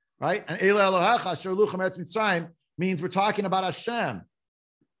 right? And Eile Elohecha asher luchem eretz Mitzrayim means we're talking about Hashem.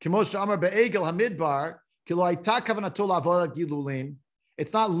 K'moshe amar be'egel hamidbar ki lo hayta kavanato la'avodat gilulim.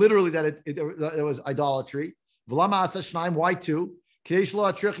 It's not literally that it was idolatry. V'lama asa shnayim, why two? K'dei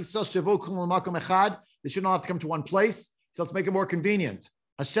shelo atrich yisrael shevo kulum l'makom echad. They shouldn't all have to come to one place. So let's make it more convenient.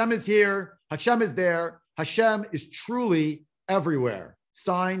 Hashem is here. Hashem is there. Hashem is truly everywhere.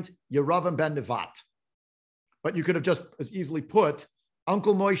 Signed, Yeravam ben Nevat. But you could have just as easily put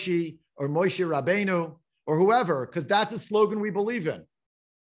Uncle Moshe or Moshe Rabbeinu or whoever, because that's a slogan we believe in.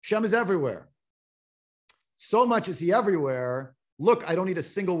 Hashem is everywhere. So much is he everywhere. Look, I don't need a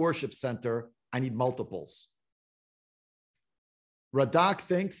single worship center. I need multiples. Radak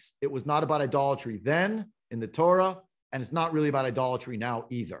thinks it was not about idolatry then in the Torah, and it's not really about idolatry now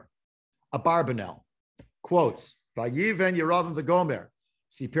either. Abarbanel quotes, Vayiven Yeravim v'gomer,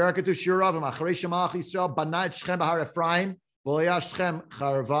 Siper Ketush Yeravim, Acharei Shemach Yisrael, Bana et Shechem b'Har Ephraim, V'loya Shechem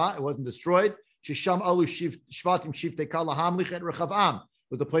Charva, it wasn't destroyed, Shisham Alu Shvatim Shiftei Kal Lahamlich et Rechavam,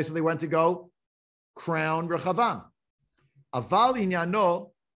 was the place where they went to go crown Rechavam. Aval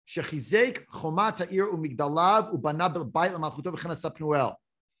Inyano, Shechizek Chomat Ha'ir u'migdalav u'bana b'bayit l'malchuto v'chen asapnuel.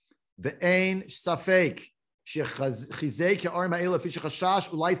 Ve'ein safek, Shechizek ha'arim ha'ele fi shechashash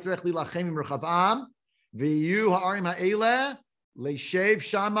u'lai tzerech lilachem im Rechavam, ve'yu ha'arim ha'ele le'shev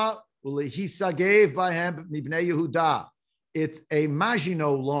shama u'lehisagev b'hem mibnei Yehuda. It's a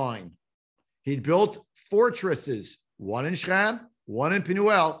Maginot line. He built fortresses, one in Shechem, one in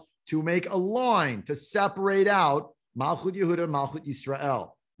Penuel, to make a line to separate out Malchut Yehuda, Malchut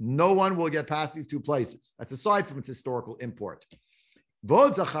Yisrael. No one will get past these two places. That's aside from its historical import.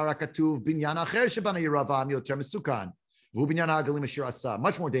 Much more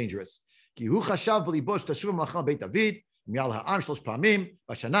dangerous. If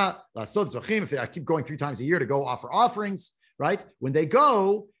they keep going 3 times a year to go offer offerings, right? When they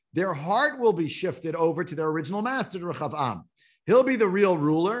go, their heart will be shifted over to their original master, Rechavam. He'll be the real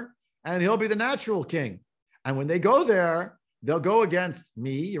ruler, and he'll be the natural king. And when they go there, they'll go against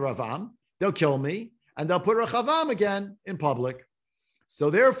me, Yeravam. They'll kill me, and they'll put Rechavam again in public. So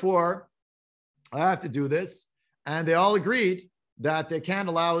therefore, I have to do this. And they all agreed that they can't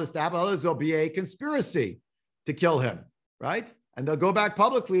allow this to happen. Otherwise, there'll be a conspiracy to kill him, right? And they'll go back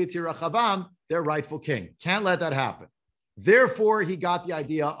publicly to Rechavam, their rightful king. Can't let that happen. Therefore, he got the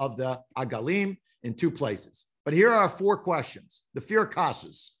idea of the Agalim in 2 places. But here are 4 questions. The fear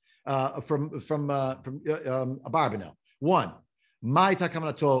kashas from Abarbanel. 1,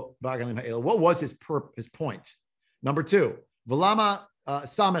 what was his point? Number 2, V'lama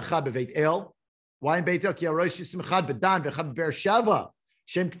samechad beveit el. Why in Beit El? Ki arosh simchad bedan v'chad be'er sheva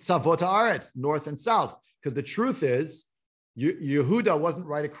shem tzavot haaretz, north and south. Because the truth is, Yehuda wasn't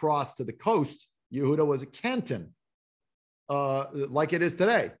right across to the coast. Yehuda was a canton, like it is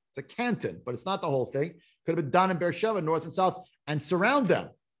today. It's a canton, but it's not the whole thing. Could have been Dan and Beersheba, north and south, and surround them,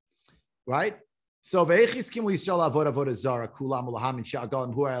 right? So how do they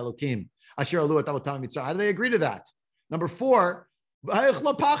agree to that? Number 4, you could read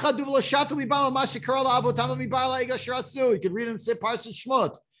in Parshat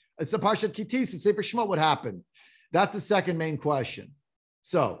Shmot. It's a Parshat Kitis, it's Sefer Shmot what happened. That's the second main question.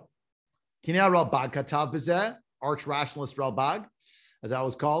 So, Kinei Ralbag Katav B'zeh, arch rationalist Ralbag, as I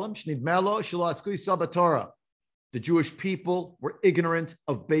always call him, the Jewish people were ignorant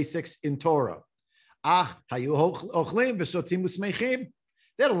of basics in Torah. They had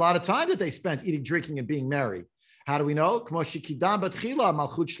a lot of time that they spent eating, drinking, and being merry. How do we know? It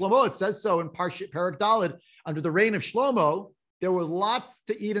says so in Parak Daled. Under the reign of Shlomo, there was lots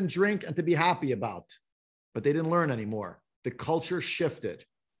to eat and drink and to be happy about, but they didn't learn anymore. The culture shifted.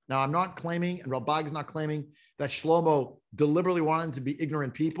 Now, I'm not claiming, and Ralbag is not claiming, that Shlomo deliberately wanted to be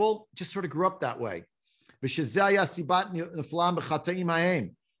ignorant people. Just sort of grew up that way. The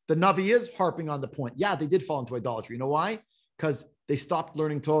Navi is harping on the point. Yeah, they did fall into idolatry. You know why? Because they stopped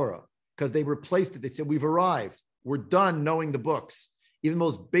learning Torah, because they replaced it. They said, we've arrived. We're done knowing the books. Even the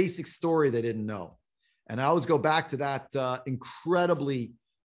most basic story they didn't know. And I always go back to that incredibly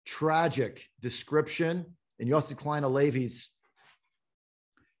tragic description in Yossi Klein Halevi's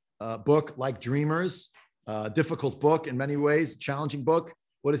book, Like Dreamers, difficult book in many ways, challenging book.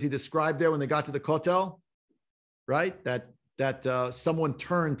 What does he describe there when they got to the Kotel? Right? That someone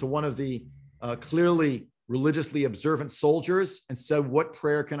turned to one of the clearly religiously observant soldiers and said, what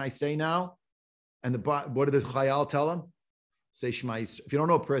prayer can I say now? And what did the Chayal tell him? Say Shema Yisrael. If you don't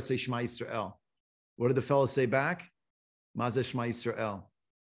know a prayer, say Shema Yisrael. What did the fellow say back? Mazeh Shema Yisrael.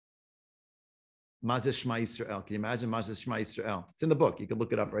 Mazeh Shema Yisrael. Can you imagine Mazeh Shema Yisrael? It's in the book. You can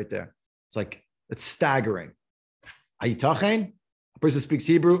look it up right there. It's staggering. Ayitachen, a person who speaks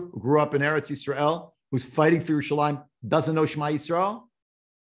Hebrew, who grew up in Eretz Yisrael, who's fighting for Yerushalayim, doesn't know Shema Yisrael.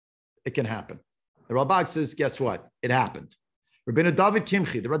 It can happen. The Ralbag says, guess what? It happened. Rabbeinu David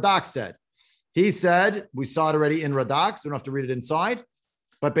Kimchi, the Radak said, we saw it already in Radak, so we don't have to read it inside,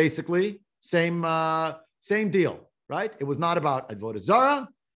 but basically, same deal, right? It was not about Avodah Zarah,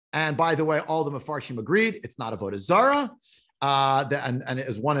 and by the way, all the Mefarshim agreed, it's not Avodah Zarah, and it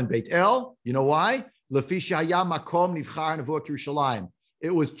is one in Beit El. You know why?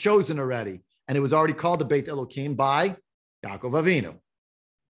 It was chosen already, and it was already called the Beit Elokim by Yaakov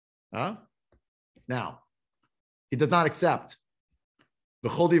Avinu. Now, he does not accept.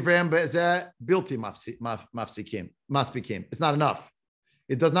 It's not enough.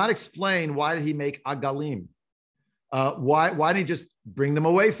 It does not explain why did he make Agalim. Why didn't he just bring them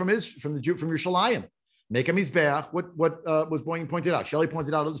away from Yerushalayim? Make a mizbeach. What was Boeing pointed out? Shelley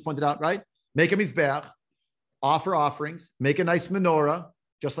pointed out. Others pointed out. Right? Make a mizbeach. Offer offerings. Make a nice menorah,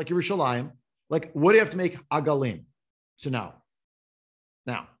 just like Yerushalayim. Like, what do you have to make Agalim? So now,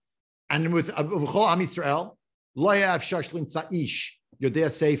 and with Chol Am Yisrael, lo yav shashlin tzaish yodea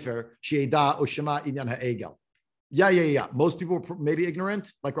sefer sheida oshema inyan ha'egel. Yeah. Most people were maybe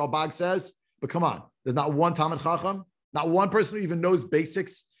ignorant, like Ralbag says, but come on, there's not one Talmid Chacham, not one person who even knows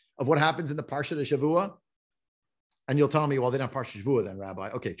basics of what happens in the Parsha de Shavua. And you'll tell me, well, they don't have Parsha Shavua then, Rabbi.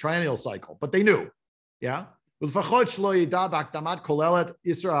 Okay, triennial cycle, but they knew. Yeah. They didn't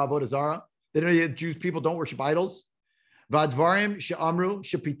know Jews people don't worship idols. Vadvarim she'amru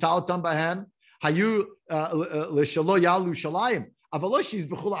she'pitaltam bahem Hayu l'shalo yalu shalayim. Avaloshis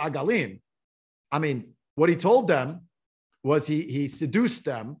b'chula agalim. I mean, what he told them was he seduced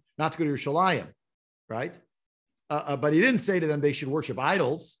them not to go to Yerushalayim, right? But he didn't say to them they should worship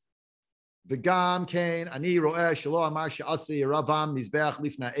idols. V'gam kain ani ro'eh shelo amar she'asi ravam mizbeach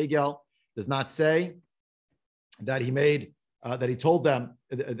lifna egel. Does not say that he made that he told them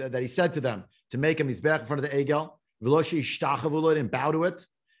that he said to them to make a mizbeach in front of the egel. V'loshi shtachavulot and bow to it.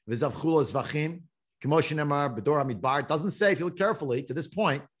 V'zavchulos vachim. K'moshe nemar b'dor hamidbar. Doesn't say, if you look carefully to this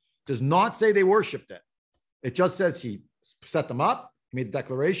point, does not say they worshipped it. It just says he set them up, he made the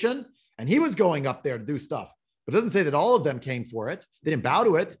declaration, and he was going up there to do stuff. But it doesn't say that all of them came for it. They didn't bow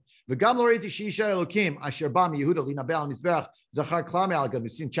to it. We see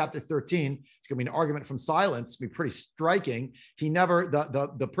in chapter 13, it's going to be an argument from silence. It's going to be pretty striking. He never,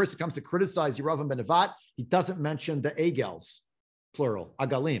 the person comes to criticize Yeravam ben Nevat, he doesn't mention the Egels, plural,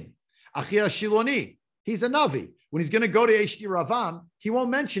 Agalim. Achia Shiloni, he's a Navi. When he's going to go to HD Ravam, he won't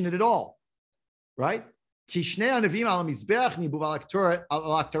mention it at all, right? They're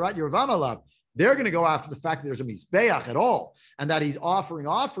going to go after the fact that there's a mizbeach at all and that he's offering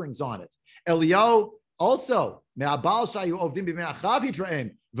offerings on it. Eliyahu also,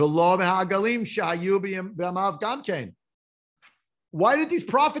 why did these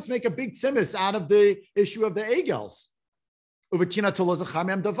prophets make a big tzimis out of the issue of the Egels?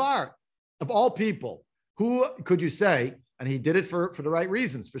 Of all people, who could you say, and he did it for the right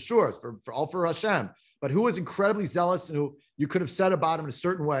reasons, for sure, for Hashem, but who was incredibly zealous and who you could have said about him in a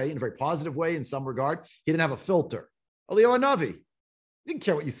certain way, in a very positive way in some regard. He didn't have a filter. Eliyahu Navi. He didn't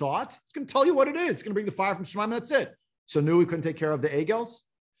care what you thought. He's going to tell you what it is. He's going to bring the fire from Shemaim, that's it. So knew he couldn't take care of the Egels.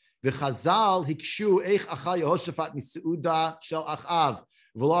 V'chazal hikshu eich achal Yehoshaphat miseuda shel achav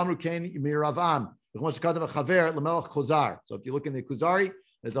v'lo amru ken miravam v'chmosh katav chaver l'melech kozar. So if you look in the Kuzari,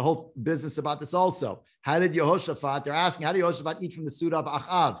 there's a whole business about this also. How did Yehoshaphat, they're asking, how did Yehoshaphat eat from the Suda of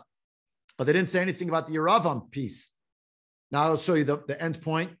Achav? But they didn't say anything about the Yeravam piece. Now I'll show you the end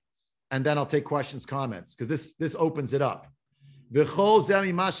point, and then I'll take questions, comments, because this opens it up. V'chol zeh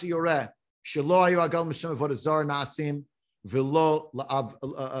mimashi yoreh shelo hayu agal m'shem avodah zara na'asim v'lo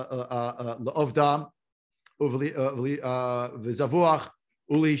la'ovdam v'zavuach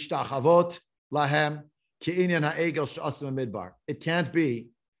u'lishtachavot lahem ki'inyan ha'egel she'asim midbar. It can't be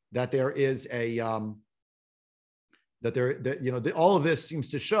that there is a all of this seems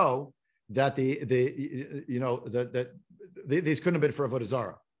to show that these couldn't have been for avodah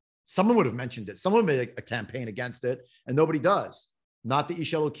zarah. Someone would have mentioned it. Someone made a campaign against it, and nobody does. Not the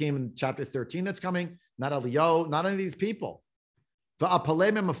Ish Elokim in chapter 13 that's coming. Not Eliyahu. Not any of these people.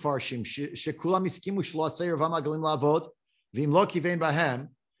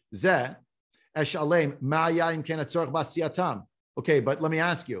 Okay, but let me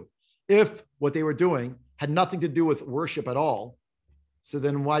ask you, if what they were doing had nothing to do with worship at all, so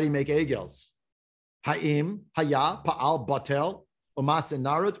then why do you make egels? Ha'im, haya, pa'al, batel, omas and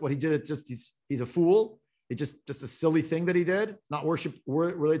narut. What he did, he's a fool. It's just a silly thing that he did. It's not worship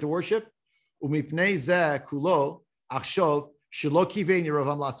related to worship. Umipnei zeh kulo achshov shelo kivein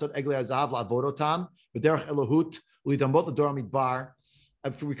Yeravam lasot eglei azav la'avodotam b'derech elohut u'lidamot l'dor midbar.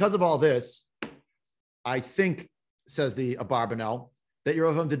 Because of all this, I think, says the Abarbanel, that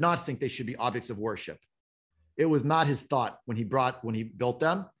Yeravam did not think they should be objects of worship. It was not his thought when he built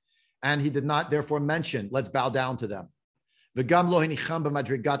them, and he did not therefore mention, let's bow down to them. He didn't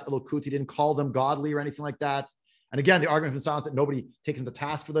call them godly or anything like that. And again, the argument from silence that nobody takes him to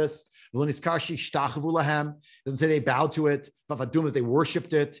task for this. It doesn't say they bowed to it, that they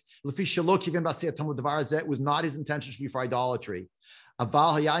worshipped it. It was not his intention to be for idolatry. But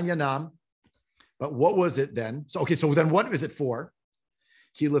what was it then? So then what is it for?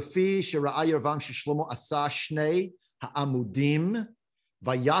 Ki lefi shera'a Yeravam sheshlomo asa shnei ha'amudim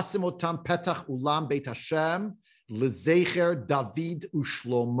vayasim otam petach ulam beit Hashem lezecher David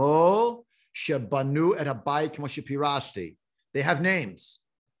ushlomo shebanu et habayit k'mo shepirashti. They have names.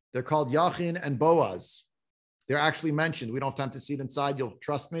 They're called Yachin and Boaz. They're actually mentioned. We don't have time to see it inside. You'll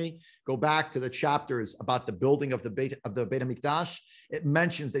trust me. Go back to the chapters about the building of the Beit HaMikdash. It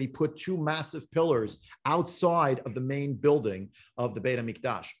mentions that he put two massive pillars outside of the main building of the Beit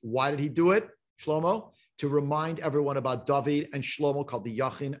HaMikdash. Why did he do it, Shlomo? To remind everyone about David and Shlomo, called the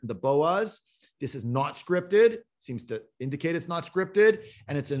Yachin and the Boaz. This is not scripted. Seems to indicate it's not scripted.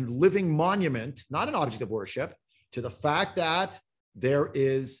 And it's a living monument, not an object of worship, to the fact that there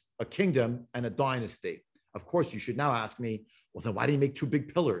is a kingdom and a dynasty. Of course, you should now ask me, well, then why did he make two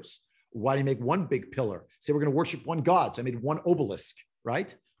big pillars? Why did he make one big pillar? Say we're going to worship one God. So I made one obelisk,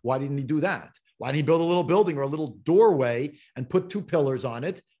 right? Why didn't he do that? Why didn't he build a little building or a little doorway and put two pillars on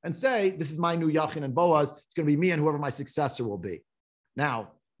it and say, this is my new Yachin and Boaz. It's going to be me and whoever my successor will be. Now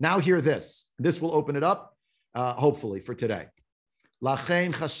hear this. This will open it up, hopefully, for today.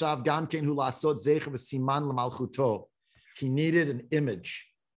 He needed an image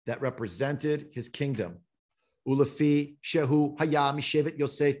that represented his kingdom. Ulefi shehu haya mishevet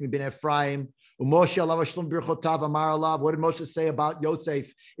Yosef mibin Ephraim. Moshe alav shalom birchotav amar alav. What did Moshe say about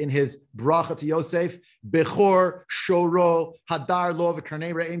Yosef in his bracha to Yosef? Bechor shoro hadar lo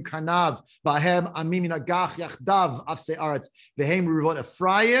v'karnei re'im karnav bahem amim nagach yachdav afsei aretz v'hem ruvot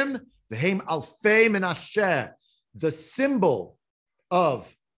Ephraim v'hem alfei Menashe. The symbol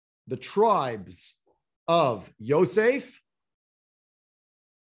of the tribes of Yosef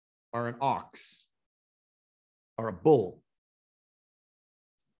are an ox, are a bull.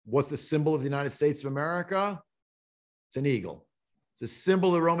 What's the symbol of the United States of America? It's an eagle. It's a symbol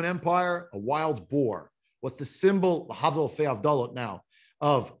of the Roman Empire, a wild boar. What's the symbol, Havdol Fei Avdalot now,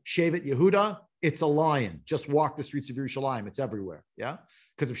 of Shevet Yehuda? It's a lion. Just walk the streets of Yerushalayim. It's everywhere, yeah?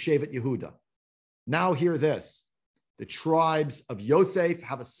 Because of Shevet Yehuda. Now hear this. The tribes of Yosef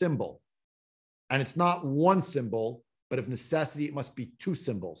have a symbol. And it's not one symbol, but of necessity, it must be two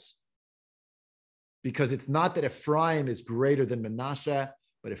symbols. Because it's not that Ephraim is greater than Menashe,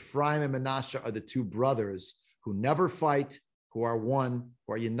 but Ephraim and Menashe are the two brothers who never fight, who are one,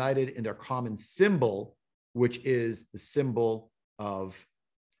 who are united in their common symbol, which is the symbol of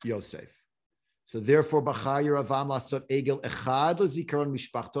Yosef. So therefore, Bachar Yeravam lasot egel echad lezikaron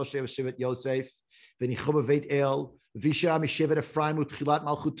mishpachto shevet Yosef v'nicho beveit el v'isha mishevet Ephraim utchilat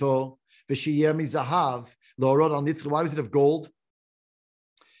malchuto v'shiyeh mizahav lo'orod al nitzch. Why was it of gold?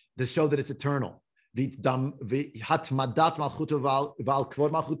 To show that it's eternal. It's the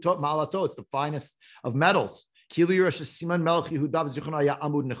finest of metals. The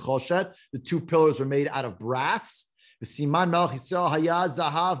two pillars were made out of brass. The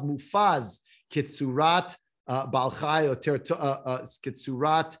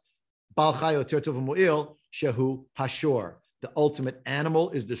ultimate animal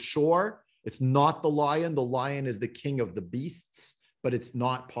is the shore. It's not the lion. The lion is the king of the beasts. But it's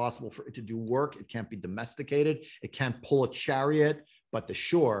not possible for it to do work. It can't be domesticated. It can't pull a chariot, but the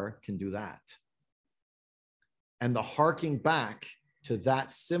shore can do that. And the harking back to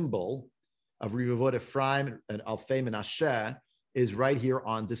that symbol of Rivavot Ephraim and Alfei Menashe is right here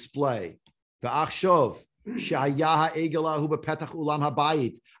on display. V'achshov she'ayah ha'egelahu b'petach ulam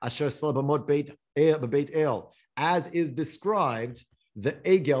habayit asher sela b'mot beit el. As is described, the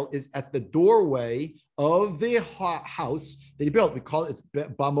egel is at the doorway of the house that he built. We call it, it's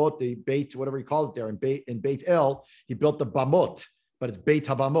Bamot, the Beit, whatever you call it there in Beit El. He built the Bamot, but it's Beit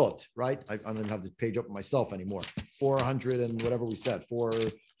HaBamot, right? I don't even have the page up myself anymore. 400 and whatever we said,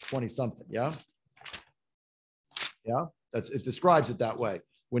 420 something, yeah? Yeah, it describes it that way.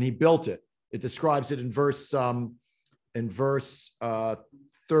 When he built it, it describes it in verse 30.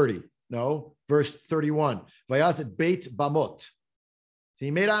 No, verse 31. Vayazet Beit Bamot. So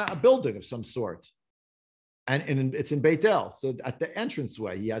he made a building of some sort. And it's in Beit El. So at the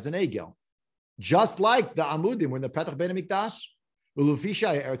entranceway, he has an egel. Just like the Amudim, when the Petach Beit HaMikdash,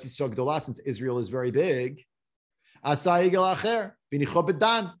 Ulufisha Eretz Yisrael Gdolah, since Israel is very big, Asa egel acher, v'nicho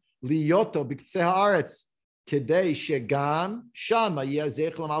bedan, liyoto b'ktzeh haaretz, kedei shegam shama yeh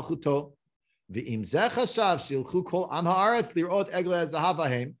zech l'malchuto, v'im zeh chashav shilchu kol am haaretz lirot egle zahav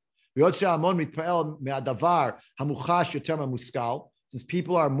ahem, v'yot she'amon mitpael me'adavar hamuchash yoter ma'muskal. Since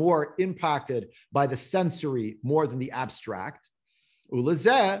people are more impacted by the sensory more than the abstract.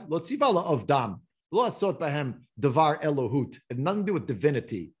 Ulazeh, lotzivala of dam. Lo asot bahem davar elohut. It had nothing to do with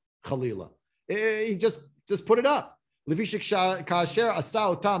divinity, Khalila. He just put it up. Levishik kasher asa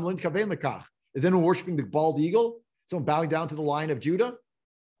otam lo nitkaven lekach. Is anyone worshiping the bald eagle? Someone bowing down to the Lion of Judah?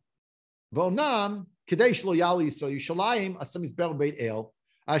 V'onam kadesh lo yali so Yushalayim asam izber beit el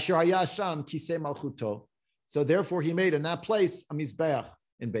asher haya sham kisei malchuto. So therefore, he made in that place a mizbeach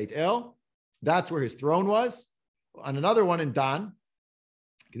in Beit El. That's where his throne was. And another one in Dan.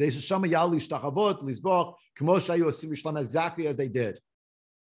 Exactly as they did.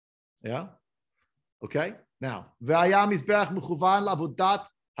 Yeah. Okay. Now, means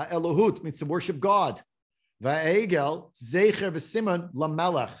to worship God.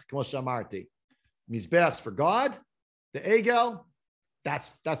 Mizbeachs for God. The egel,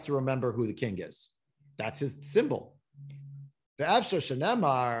 that's to remember who the king is. That's his symbol. You could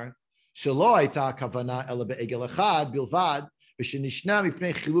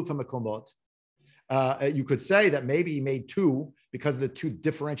say that maybe he made two because of the two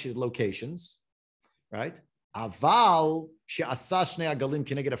differentiated locations, right? Right,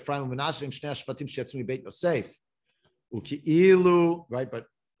 but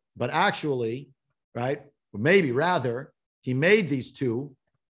But actually, right, maybe rather, he made these two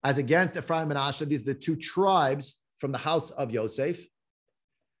as against Ephraim and Asher. These are the two tribes from the house of Yosef.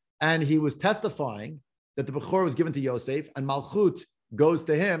 And he was testifying that the Bechor was given to Yosef and Malchut goes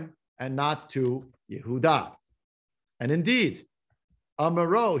to him and not to Yehuda. And indeed,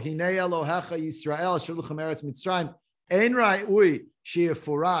 Amaro, Hinei Elohecha Yisrael, Asher Luchem Eretz Mitzrayim, Ein Ra'ui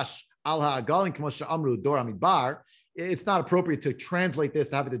She'efurash Al Ha'agalin K'mo She'amru Dor HaMidbar. It's not appropriate to translate this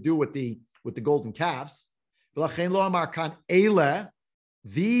to have it to do with the golden calves.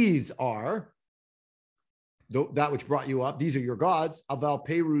 These are that which brought you up. These are your gods. Aval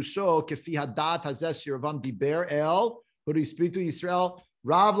Perusho Kefi Hadat Hazes Yeravam Diber El. Who do you speak to? Yisrael.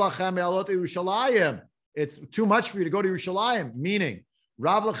 Rav Lachem Elot Yerushalayim. It's too much for you to go to Yerushalayim. Meaning,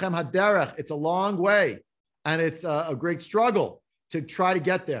 Rav Lachem Haderech. It's a long way, and it's a great struggle to try to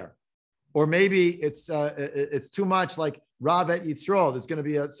get there. Or maybe it's too much like Rav et Yitzro. There's going to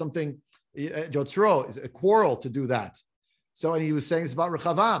be something, Yotzro, is a quarrel to do that. So, and he was saying this about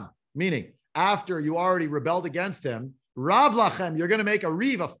Rechavam, meaning after you already rebelled against him, Rav Lachem, you're going to make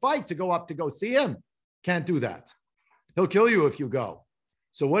a fight to go up to go see him. Can't do that. He'll kill you if you go.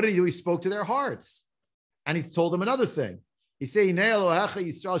 So what did he do? He spoke to their hearts. And he told them another thing. He said, as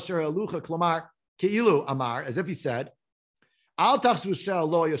if he said,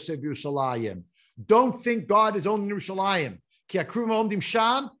 don't think God is only in Yerushalayim. You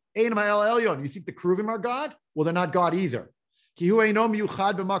think the Kruvim are God? Well, they're not God either. Again,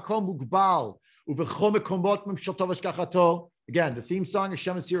 the theme song,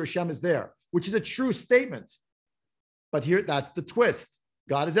 Hashem is here, Hashem is there, which is a true statement. But here, that's the twist.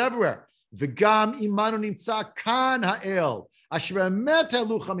 God is everywhere. The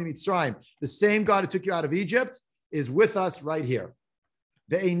same God who took you out of Egypt is with us right here.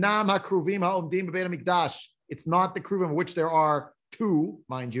 It's not the Kruvim, which there are two,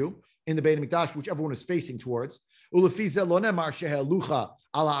 mind you, in the Beit HaMikdash, which everyone is facing towards. It was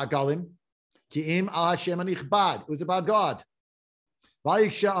about God.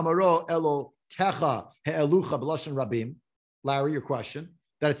 Larry, your question,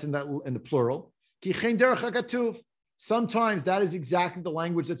 that it's in the plural. Sometimes that is exactly the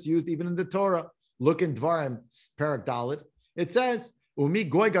language that's used even in the Torah. Look in Dvarim, Parak Dalet. It says, Umi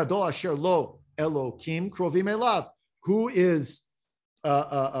goy gadol asher lo Elokim krovim elav. Who is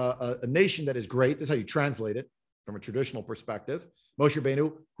a nation that is great? This is how you translate it from a traditional perspective. Moshe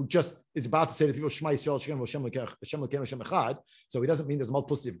Rabbeinu, who just is about to say to people, Shema Yisrael, Hashem Elokeinu, Hashem Echad. So he doesn't mean there's a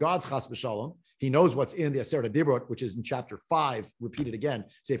multiplicity of gods, Chas v'Shalom. He knows what's in the Aseret HaDibrot, which is in chapter 5, repeated again,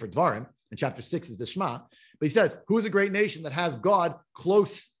 Sefer Dvarim, and chapter 6 is the Shema. But he says, who is a great nation that has God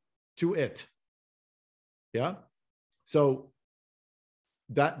close to it? Yeah? So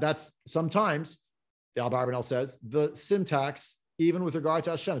that's sometimes, the Al Barbanel says, the syntax, even with regard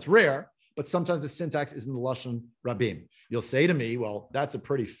to Hashem, it's rare, but sometimes the syntax is in the Lashon Rabim. You'll say to me, well, that's a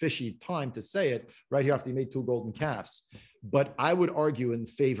pretty fishy time to say it right here after you made two golden calves. But I would argue in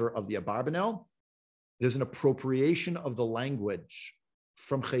favor of the Abarbanel. There's an appropriation of the language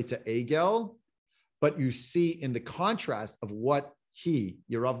from Cheta Egel, but you see in the contrast of what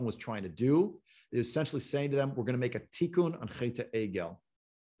Yeravim was trying to do, is essentially saying to them, we're going to make a tikkun on Cheta Egel.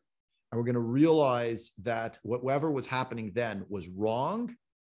 And we're going to realize that whatever was happening then was wrong,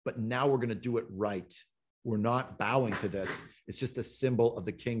 but now we're going to do it right. We're not bowing to this. It's just a symbol of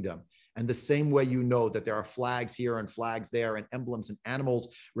the kingdom. And the same way you know that there are flags here and flags there and emblems and animals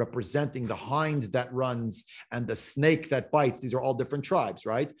representing the hind that runs and the snake that bites. These are all different tribes,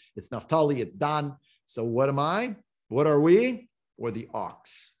 right? It's Naphtali, it's Dan. So what am I? What are we? We're the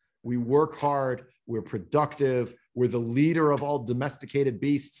ox. We work hard. We're productive. We're the leader of all domesticated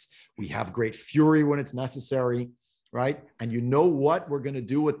beasts. We have great fury when it's necessary, right? And you know what we're going to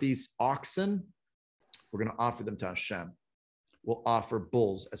do with these oxen? We're going to offer them to Hashem. We'll offer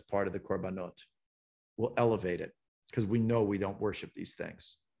bulls as part of the korbanot. We'll elevate it because we know we don't worship these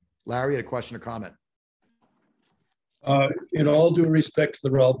things. Larry had a question or comment. In all due respect to the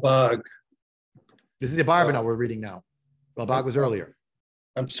Ralbag. This is the Abarbanel we're reading now. Ralbag was earlier.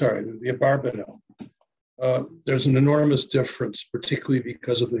 I'm sorry, the Abarbanel. There's an enormous difference, particularly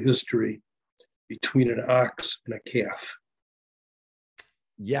because of the history between an ox and a calf.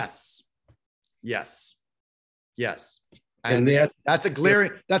 Yes. And that's a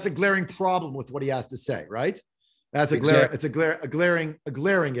glaring problem with what he has to say, right? That's a glaring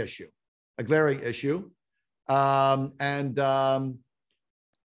issue.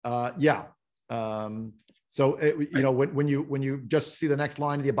 So when you just see the next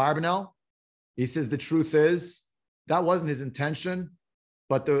line of the Abarbanel, he says the truth is that wasn't his intention,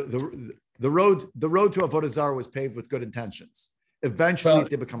 but the road to Avodah Zarah was paved with good intentions. Eventually, it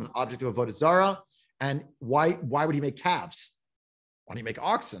did become an object of avodah zarah. And why would he make calves? Why don't he make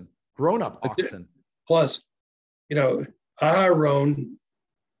oxen, grown-up oxen? Plus, Aaron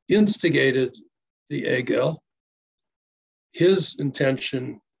instigated the Egel. His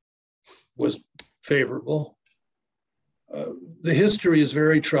intention was favorable. The history is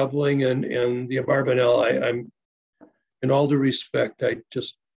very troubling, and the Abarbanel, I'm, in all due respect, okay.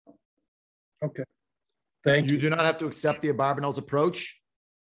 Thank you. You do not have to accept the Abarbanel's approach.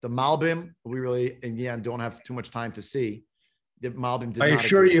 The Malbim, we really, in the end, don't have too much time to see. The Malbim did I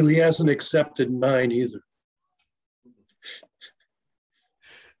assure you, he hasn't accepted mine either.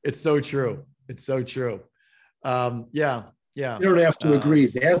 It's so true. It's so true. Yeah. You don't have to agree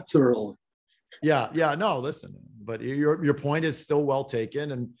that thoroughly. Yeah. No, listen, but your point is still well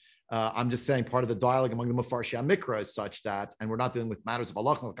taken. And I'm just saying part of the dialogue among the Mefarshei Mikra is such that, and we're not dealing with matters of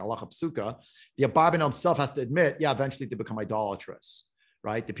halacha like halacha psuka, the Abarbanel himself has to admit, eventually they become idolatrous,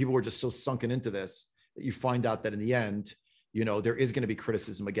 right? The people were just so sunken into this that you find out that in the end, there is going to be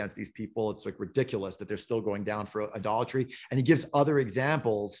criticism against these people. It's like ridiculous that they're still going down for idolatry. And he gives other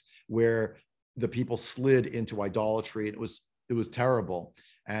examples where the people slid into idolatry. And it was terrible.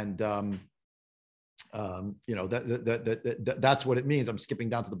 And that's what it means. I'm skipping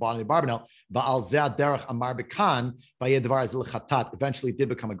down to the bottom of the Abarbanel. Eventually, it did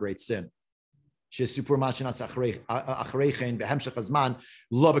become a great sin. But it was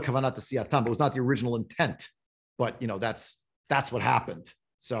not the original intent. But that's what happened.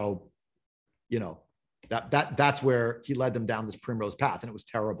 So, that's where he led them down this primrose path, and it was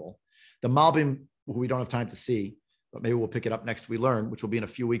terrible. The Malbim, who we don't have time to see, but maybe we'll pick it up next we learn, which will be in a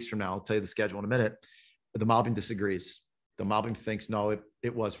few weeks from now. I'll tell you the schedule in a minute. The Malbim disagrees. The Malbim thinks, no,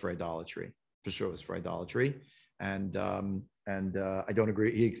 it was for idolatry. For sure it was for idolatry. And I don't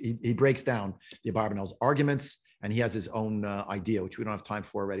agree. He breaks down the Abarbanel's arguments, and he has his own idea, which we don't have time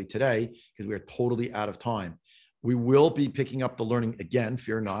for already today because we are totally out of time. We will be picking up the learning again,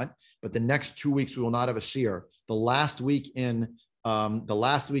 fear not, but the next 2 weeks we will not have a shiur. The last week in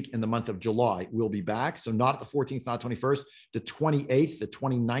the month of July, we'll be back. So not the 14th, not 21st, the 28th, the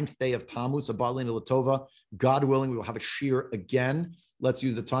 29th day of Tammuz, Abalin Latova. God willing, we will have a shiur again. Let's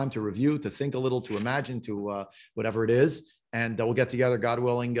use the time to review, to think a little, to imagine, to whatever it is. And we'll get together, God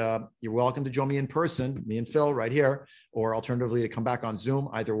willing. You're welcome to join me in person, me and Phil right here, or alternatively to come back on Zoom.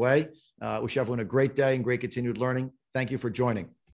 Either way, wish everyone a great day and great continued learning. Thank you for joining.